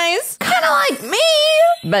glowing eyes. Kinda like me.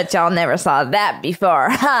 Bet y'all never saw that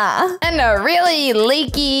before, huh? And a really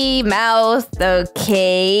leaky mouth,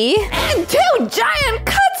 okay. And 2 giant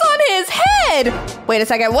cuts on his head! Wait a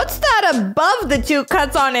second, what's that above the 2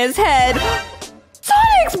 cuts on his head?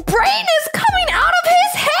 Sonic's brain is coming out of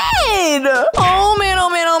his head! Oh man,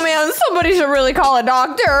 somebody should really call a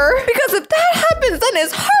doctor. Because if that happens, then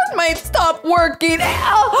his heart might stop working.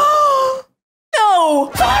 No!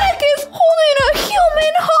 Sonic is holding a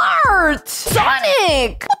human heart!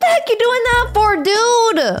 Sonic! What the heck you doing that for,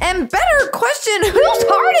 dude? And better question, whose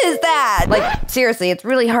heart is that? Like, seriously, it's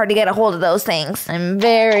really hard to get a hold of those things. I'm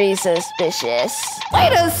very suspicious.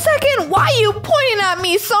 Wait a second, why are you pointing at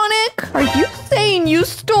me, Sonic? Are you saying you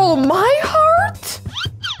stole my heart?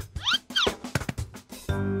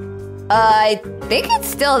 I think it's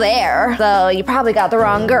still there. So you probably got the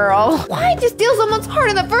wrong girl. Why'd you steal someone's heart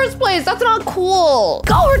in the first place? That's not cool.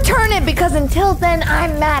 Go return it because until then,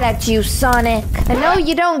 I'm mad at you, Sonic. I know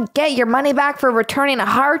you don't get your money back for returning a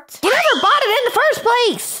heart. You never bought it in the first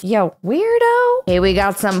place. Yo, weirdo. Hey, we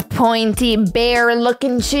got some pointy bear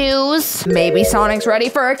looking shoes. Maybe Sonic's ready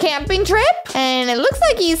for a camping trip. And it looks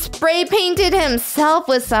like he spray painted himself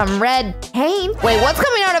with some red paint. Wait, what's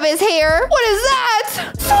coming out of his hair? What is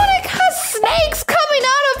that? Sonic has snakes coming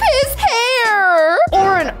out of his hair!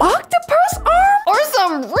 Or an octopus arm? Or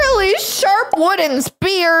some really sharp wooden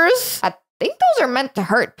spears. I think those are meant to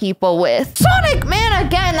hurt people with. Sonic Man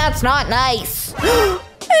again, that's not nice. And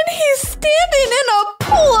he's standing in a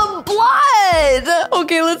pool of blood!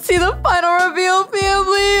 Okay, let's see the final reveal,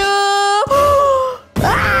 family.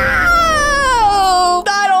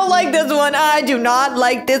 I don't like this one. I do not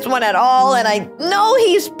like this one at all. And I know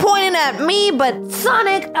he's pointing at me, but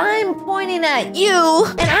Sonic, I'm pointing at you.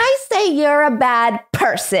 And I say you're a bad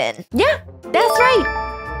person. Yeah, that's right.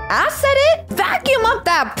 I said it. Vacuum up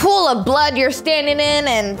that pool of blood you're standing in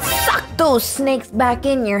and suck those snakes back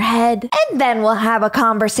in your head. And then we'll have a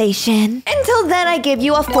conversation. Until then, I give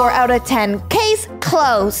you a 4 out of 10. Case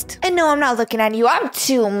closed. And no, I'm not looking at you. I'm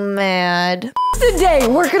too mad. Today,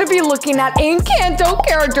 we're gonna be looking at ENCANTO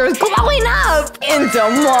characters glowing up into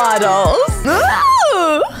models.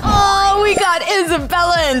 Oh, we got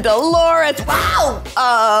Isabella and Dolores. Wow.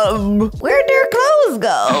 Where'd their clothes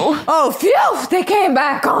go? Oh, phew, they came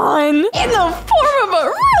back on in the form of a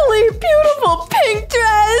really beautiful pink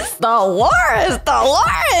dress. Dolores.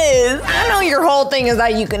 I know your whole thing is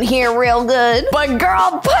that you can hear real good, but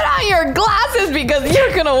girl, put on your glasses because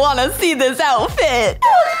you're gonna want to see this outfit.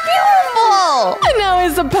 Oh, beautiful. And now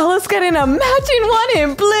Isabella's getting a matching one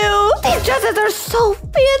in blue. These dresses are so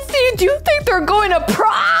fancy. Do you think they're going to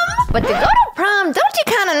prom? But to go to prom, don't you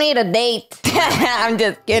kind of need a date? I'm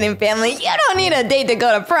just kidding, family. You don't need a date to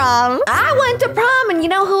go to prom. I went to prom, and you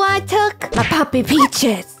know who I took? My puppy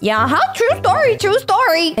Peaches. Yeah, true story, true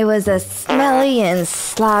story. It was a smelly and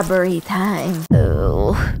slobbery time.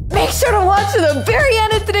 Ooh. Make sure to watch to the very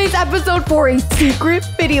end of today's episode for a secret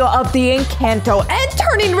video of the Encanto and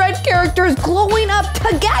Turning Red characters glowing up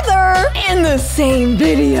together in the same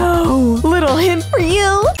video. Little hint for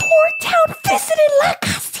you. Poor town visited La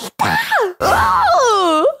Casita.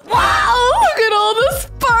 Oh! Wow! Look at all the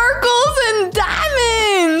sparkles and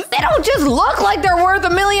diamonds. They don't just look like they're worth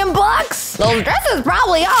 $1 million. Those dresses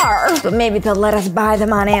probably are. But maybe they'll let us buy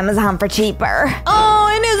them on Amazon for cheaper. Oh,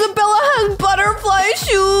 and Isabella has butterfly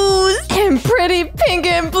shoes and pretty pink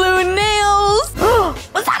and blue nails.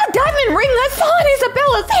 Was that a diamond ring I saw in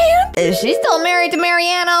Isabella's hand? Is she still married to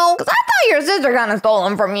Mariano? Because I thought your sister kind of stole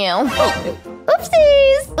them from you.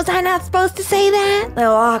 Oopsies. Was I not supposed to say that? A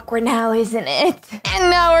little awkward now, isn't it? And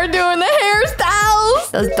now we're doing the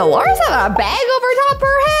hairstyles. Does Dolores have a bag over top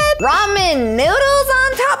her head? Ramen noodles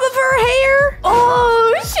on top of her hair?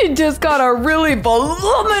 Oh, she just got a really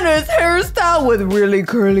voluminous hairstyle with really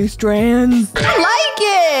curly strands. I like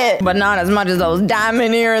it. But not as much as those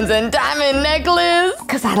diamond earrings and diamond necklace.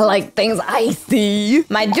 Because I like things icy.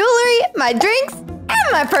 My jewelry, my drinks,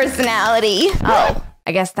 and my personality. Oh.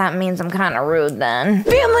 I guess that means I'm kind of rude then.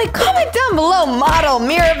 Family, comment down below model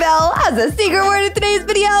Mirabelle as a secret word in today's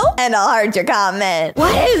video, and I'll heart your comment.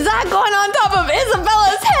 What is that going on top of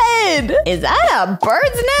Isabella's head? Is that a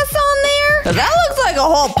bird's nest on there? 'Cause that looks like a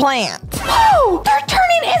whole plant. Oh, they're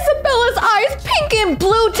turning Isabella's eyes pink and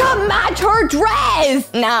blue to match her dress.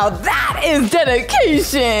 Now that is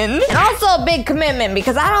dedication. And also a big commitment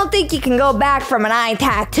because I don't think you can go back from an eye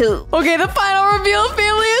tattoo. Okay, the final reveal,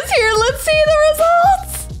 family, is here. Let's see the results.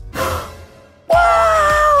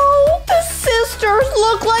 Wow! The sisters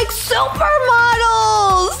look like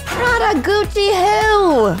supermodels! Prada, Gucci,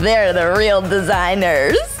 who? They're the real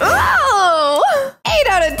designers. Oh! 8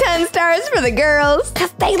 out of 10 stars for the girls.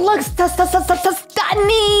 Cause they look stunning.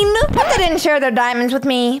 But they didn't share their diamonds with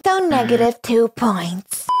me. So negative 2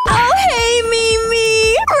 points. Oh, hey,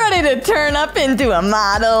 Mimi! Ready to turn up into a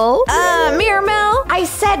model? Mirabelle? I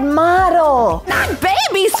said model, not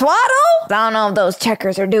baby swaddle. I don't know if those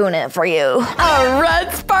checkers are doing it for you. A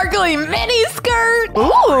red sparkly mini skirt.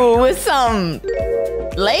 Ooh, with some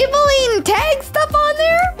labeling tag stuff on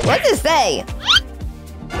there? What's it say?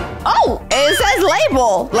 Oh, it says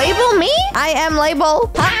label. Label me? I am label.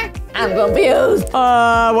 Huh? I'm confused.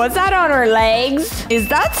 What's that on her legs? Is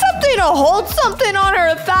that something to hold something on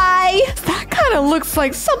her thigh? That kind of looks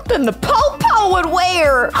like something the Po-Po would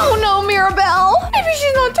wear. Oh no, Mirabelle. Maybe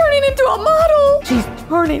she's not turning into a model. She's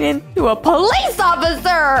turning into a police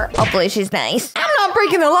officer. Hopefully she's nice. I'm not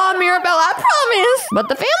breaking the law, Mirabelle, I promise. But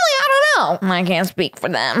the family, I don't know. I can't speak for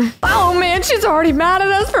them. Oh man, she's already mad at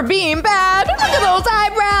us for being bad. Look at those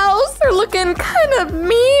eyebrows. They're looking kind of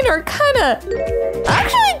mean or kind of...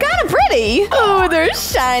 Actually, kind of pretty. Oh, their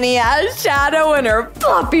shiny eyeshadow and her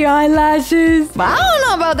fluffy eyelashes. But I don't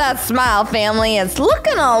know about that smile, family. It's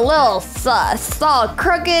looking a little sus. It's all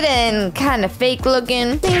crooked and kind of fake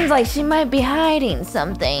looking. Seems like she might be hiding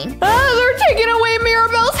something. Oh, they're taking away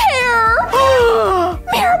Mirabelle's hair.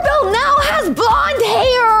 Mirabelle now has blonde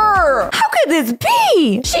hair. How could this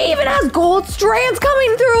be? She even has gold strands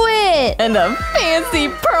coming through it. And a fancy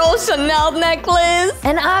pearl Chanel necklace.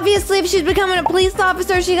 And obviously, if she's becoming a police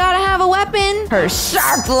officer, she gotta have a weapon. Her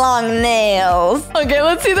sharp, long nails. Okay,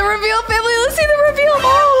 let's see the reveal, family. Let's see the reveal.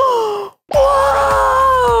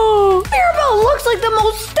 Whoa! Mirabelle looks like the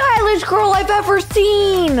most stylish girl I've ever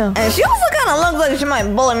seen. And she also kind of looks like she might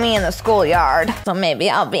bully me in the schoolyard. So maybe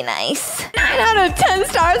I'll be nice. 9 out of 10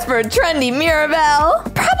 stars for trendy Mirabelle.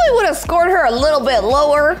 Probably would have scored her a little bit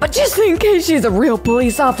lower, but just in case she's a real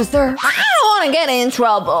police officer, I don't want to get in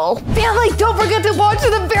trouble. Family, don't forget to watch to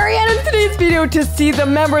the very end of today's video to see the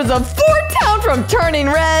members of Fort Town from Turning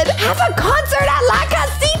Red have a concert at La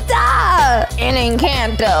Casita in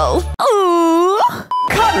ENCANTO. Ooh,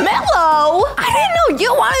 Camilo! I didn't know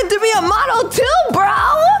you wanted to be a model too, bro!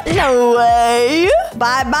 No way!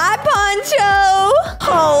 Bye-bye, Poncho!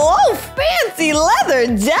 Oh, fancy leather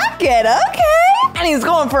jacket, okay! And he's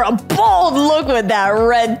going for a bold look with that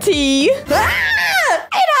red tee. Ah!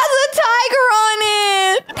 It has a tiger on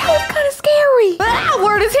it! That was kind of scary. Ah,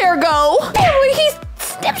 where'd his hair go? Apparently he's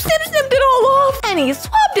snipped it all off. And he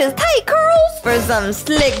swapped his tight curls for some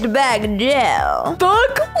slicked back gel.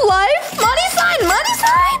 Thug life? Money sign? Money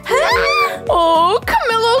sign? Huh? Oh,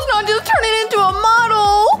 Camilo's not just turning into a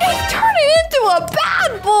model. He's turning into a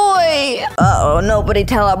bad boy. Uh-oh, nobody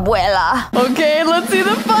tell Abuela. Okay, let's see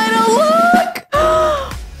the final look.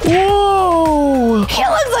 Whoa! He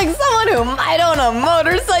looks like someone who might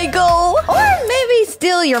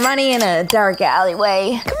steal your money in a dark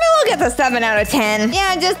alleyway. Camilla gets a 7 out of 10.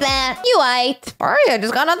 Yeah, just that. You aight. Alright, I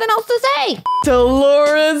just got nothing else to say.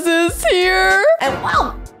 Dolores is here. And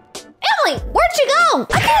whoa! Emily, where'd she go?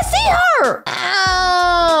 I can't see her.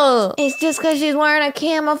 Oh, it's just because she's wearing a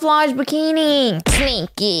camouflage bikini.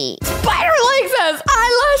 Sneaky. Spider Legs has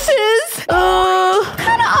eyelashes.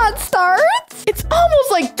 Kind of odd start. It's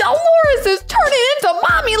almost like Dolores is turning into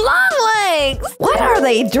Mommy Longlegs. What are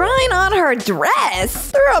they drawing on her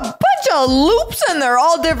dress? There are a bunch of loops and they're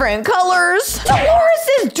all different colors.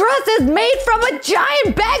 Dolores' dress is made from a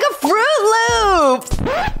giant bag of Fruit Loops.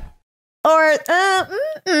 Or,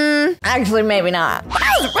 actually, maybe not.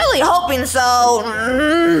 I was really hoping so.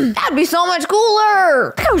 That'd be so much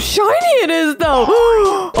cooler. Look how shiny it is,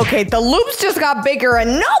 though. Okay, the loops just got bigger,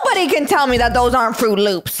 and nobody can tell me that those aren't Fruit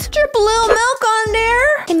Loops. Drip a little milk on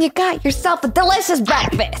there, and you got yourself a delicious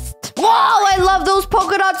breakfast. Whoa, I love those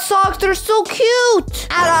polka dot socks. They're so cute.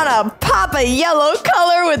 Add on a pop of yellow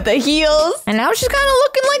color with the heels. And now she's kind of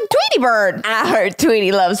looking like Tweety Bird. I heard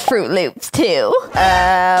Tweety loves Fruit Loops, too.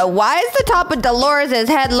 Why does the top of Dolores'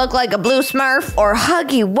 head look like a blue Smurf? Or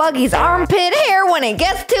Huggy Wuggy's armpit hair when it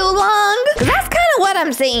gets too long? 'Cause that's kind of what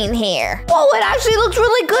I'm seeing here. Whoa, it actually looks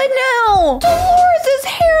really good now. Dolores'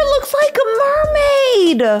 hair looks like a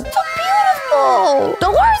mermaid. So beautiful.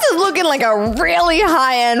 Dolores is looking like a really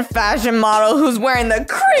high-end fashion model who's wearing the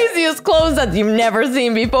craziest clothes that you've never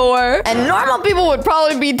seen before. And normal people would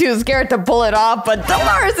probably be too scared to pull it off, but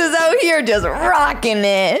Dolores is out here just rocking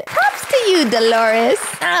it. Props to you, Dolores.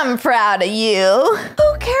 I'm proud of you.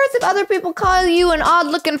 Who cares if other people call you an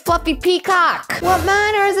odd-looking fluffy peacock? What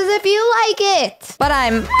matters is if you like it. But I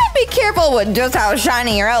might be careful with just how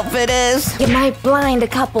shiny your outfit is. You might blind a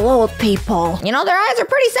couple old people. You know, their eyes are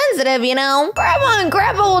pretty sensitive, you know. Grandma and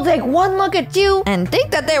Grandpa will take one look at you and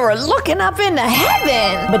think that they were looking up into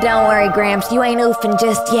heaven. But don't worry, Gramps, you ain't oofing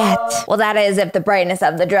just yet. Well, that is if the brightness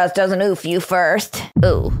of the dress doesn't oof you first.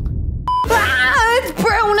 Ooh. Ah, it's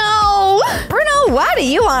Bruno! Bruno, why do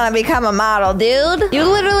you want to become a model, dude? You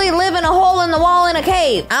literally live in a hole in the wall in a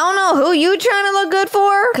cave. I don't know who you trying to look good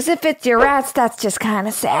for, because if it's your rats, that's just kind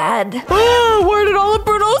of sad. Oh, where did all of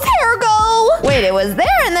Bruno's hair go? Wait, it was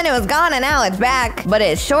there and then it was gone and now it's back. But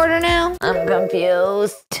it's shorter now? I'm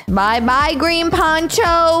confused. Bye-bye, green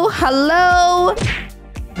poncho. Hello?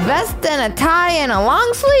 Vest and a tie and a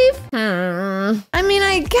long sleeve? I mean,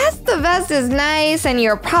 I guess the vest is nice and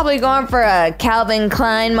you're probably going for a Calvin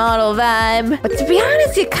Klein model vibe. But to be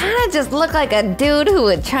honest, you kind of just look like a dude who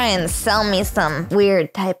would try and sell me some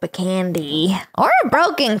weird type of candy. Or a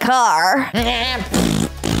broken car.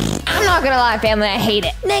 I'm not gonna lie, family, I hate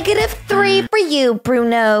it. -3 for you,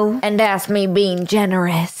 Bruno. And that's me being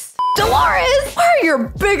generous. Dolores, why are your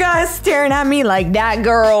big eyes staring at me like that,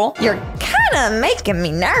 girl? You're kind of making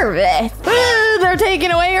me nervous. They're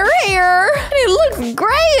taking away her hair, and it looks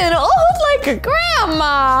gray and old like a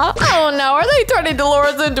grandma. I don't know, are they turning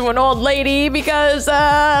Dolores into an old lady? Because,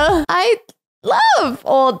 I love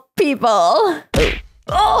old people.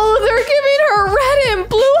 Oh, they're giving her red and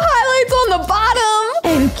blue highlights on the bottom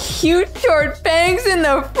and cute short bangs in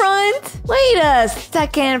the front. Wait a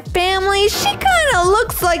second, family. She kind of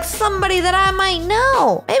looks like somebody that I might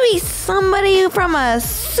know. Maybe somebody from a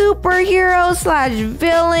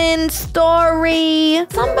superhero/villain story.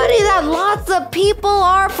 Somebody that lots of people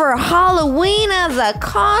are for Halloween as a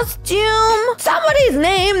costume. Somebody's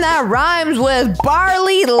name that rhymes with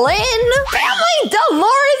Barley Lynn. Family,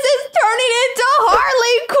 Dolores is turning into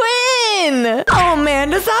Harley Quinn! Oh man,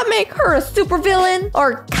 does that make her a supervillain?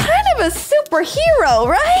 Or kind of a superhero,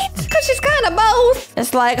 right? Because she's kind of both.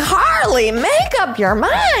 It's like, Harley, make up your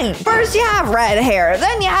mind. First you have red hair,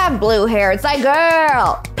 then you have blue hair. It's like,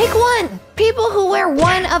 girl, pick one. People who wear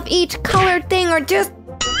one of each colored thing are just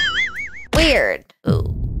weird.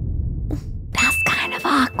 Ooh. That's kind of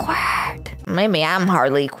awkward. Maybe I'm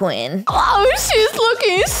Harley Quinn. Oh, she's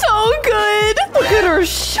looking so good. Look at her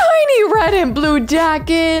shiny red and blue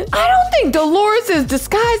jacket. I don't think Dolores is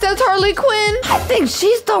disguised as Harley Quinn. I think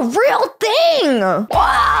she's the real thing.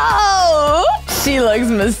 Wow. She looks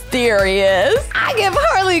mysterious. I give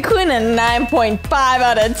Harley Quinn a 9.5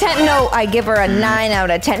 out of 10. No, I give her a 9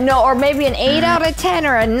 out of 10. No, or maybe an 8 out of 10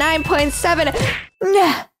 or a 9.7.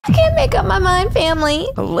 Nah. I can't make up my mind, family.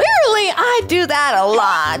 Clearly, I do that a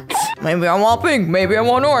lot. Maybe I want pink, maybe I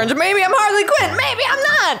want orange, maybe I'm Harley Quinn, maybe I'm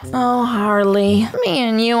not. Oh, Harley, me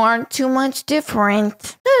and you aren't too much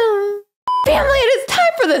different. Family, it is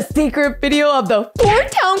time for the secret video of the 4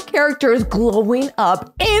 town characters glowing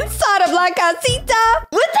up inside of La Casita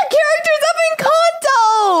with the characters of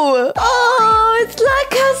ENCANTO. Oh, it's La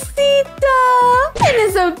Casita and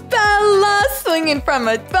Isabella swinging from from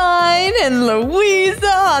a vine and Louisa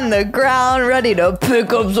on the ground ready to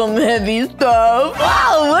pick up some heavy stuff.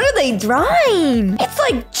 Wow, what are they drawing? It's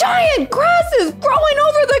like giant grasses growing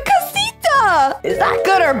over the casita. Is that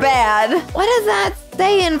good or bad? What does that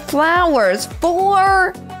say in flowers?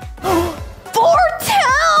 For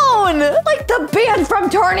Town! Like the band from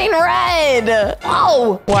Turning Red!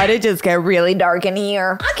 Oh! Why did it just get really dark in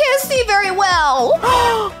here? I can't see very well!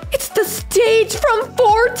 It's the stage from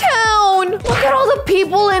Town! Look at all the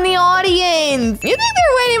people in the audience! You think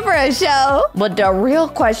they're waiting for a show? But the real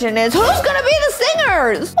question is, who's gonna be the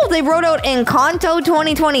singers? Oh, they wrote out ENCANTO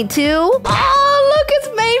 2022? Oh, look, it's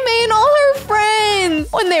May and all her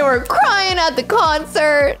friends! When they were crying at the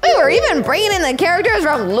concert. We were even bringing in the characters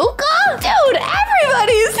from Luca? Dude,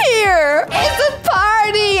 everybody's here! It's a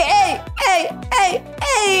party!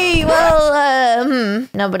 Hey! Well,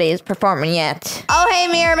 nobody's performing yet. Oh, hey,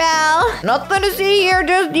 Mirabelle! Nothing to see here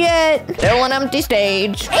just yet. Still an empty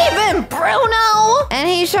stage. Even Bruno! And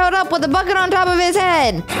he showed up with a bucket on top of his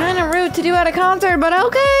head. Kinda rude to do at a concert, but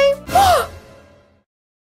okay.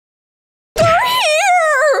 They're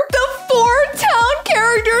here! The Town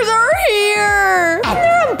characters are here! And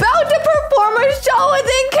they're about to perform a show with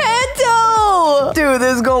ENCANTO! Dude,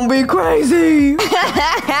 this is gonna be crazy!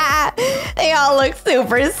 They all look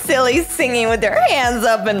super silly singing with their hands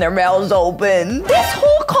up and their mouths open. This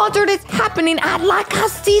whole concert is happening at La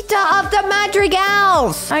Casita of the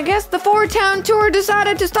Madrigals. I guess the Town tour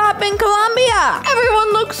decided to stop in Colombia.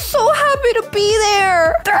 Everyone looks so happy to be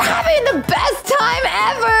there. They're having the best time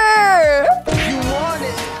ever. You want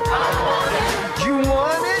it. I want it. You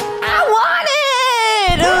want it. I want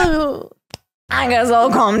it. Ugh. I guess I'll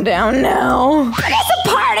calm down now. It's a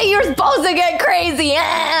party. You're supposed to get crazy.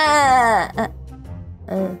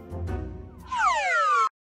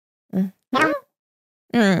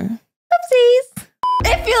 Oopsies.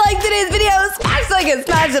 If you liked today's video, smash like and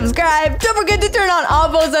smash subscribe. Don't forget to turn on all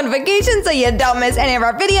post notifications so you don't miss any of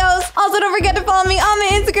our videos. Also, don't forget to follow me on my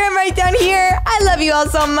Instagram right down here. I love you all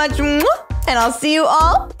so much. And I'll see you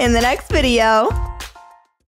all in the next video.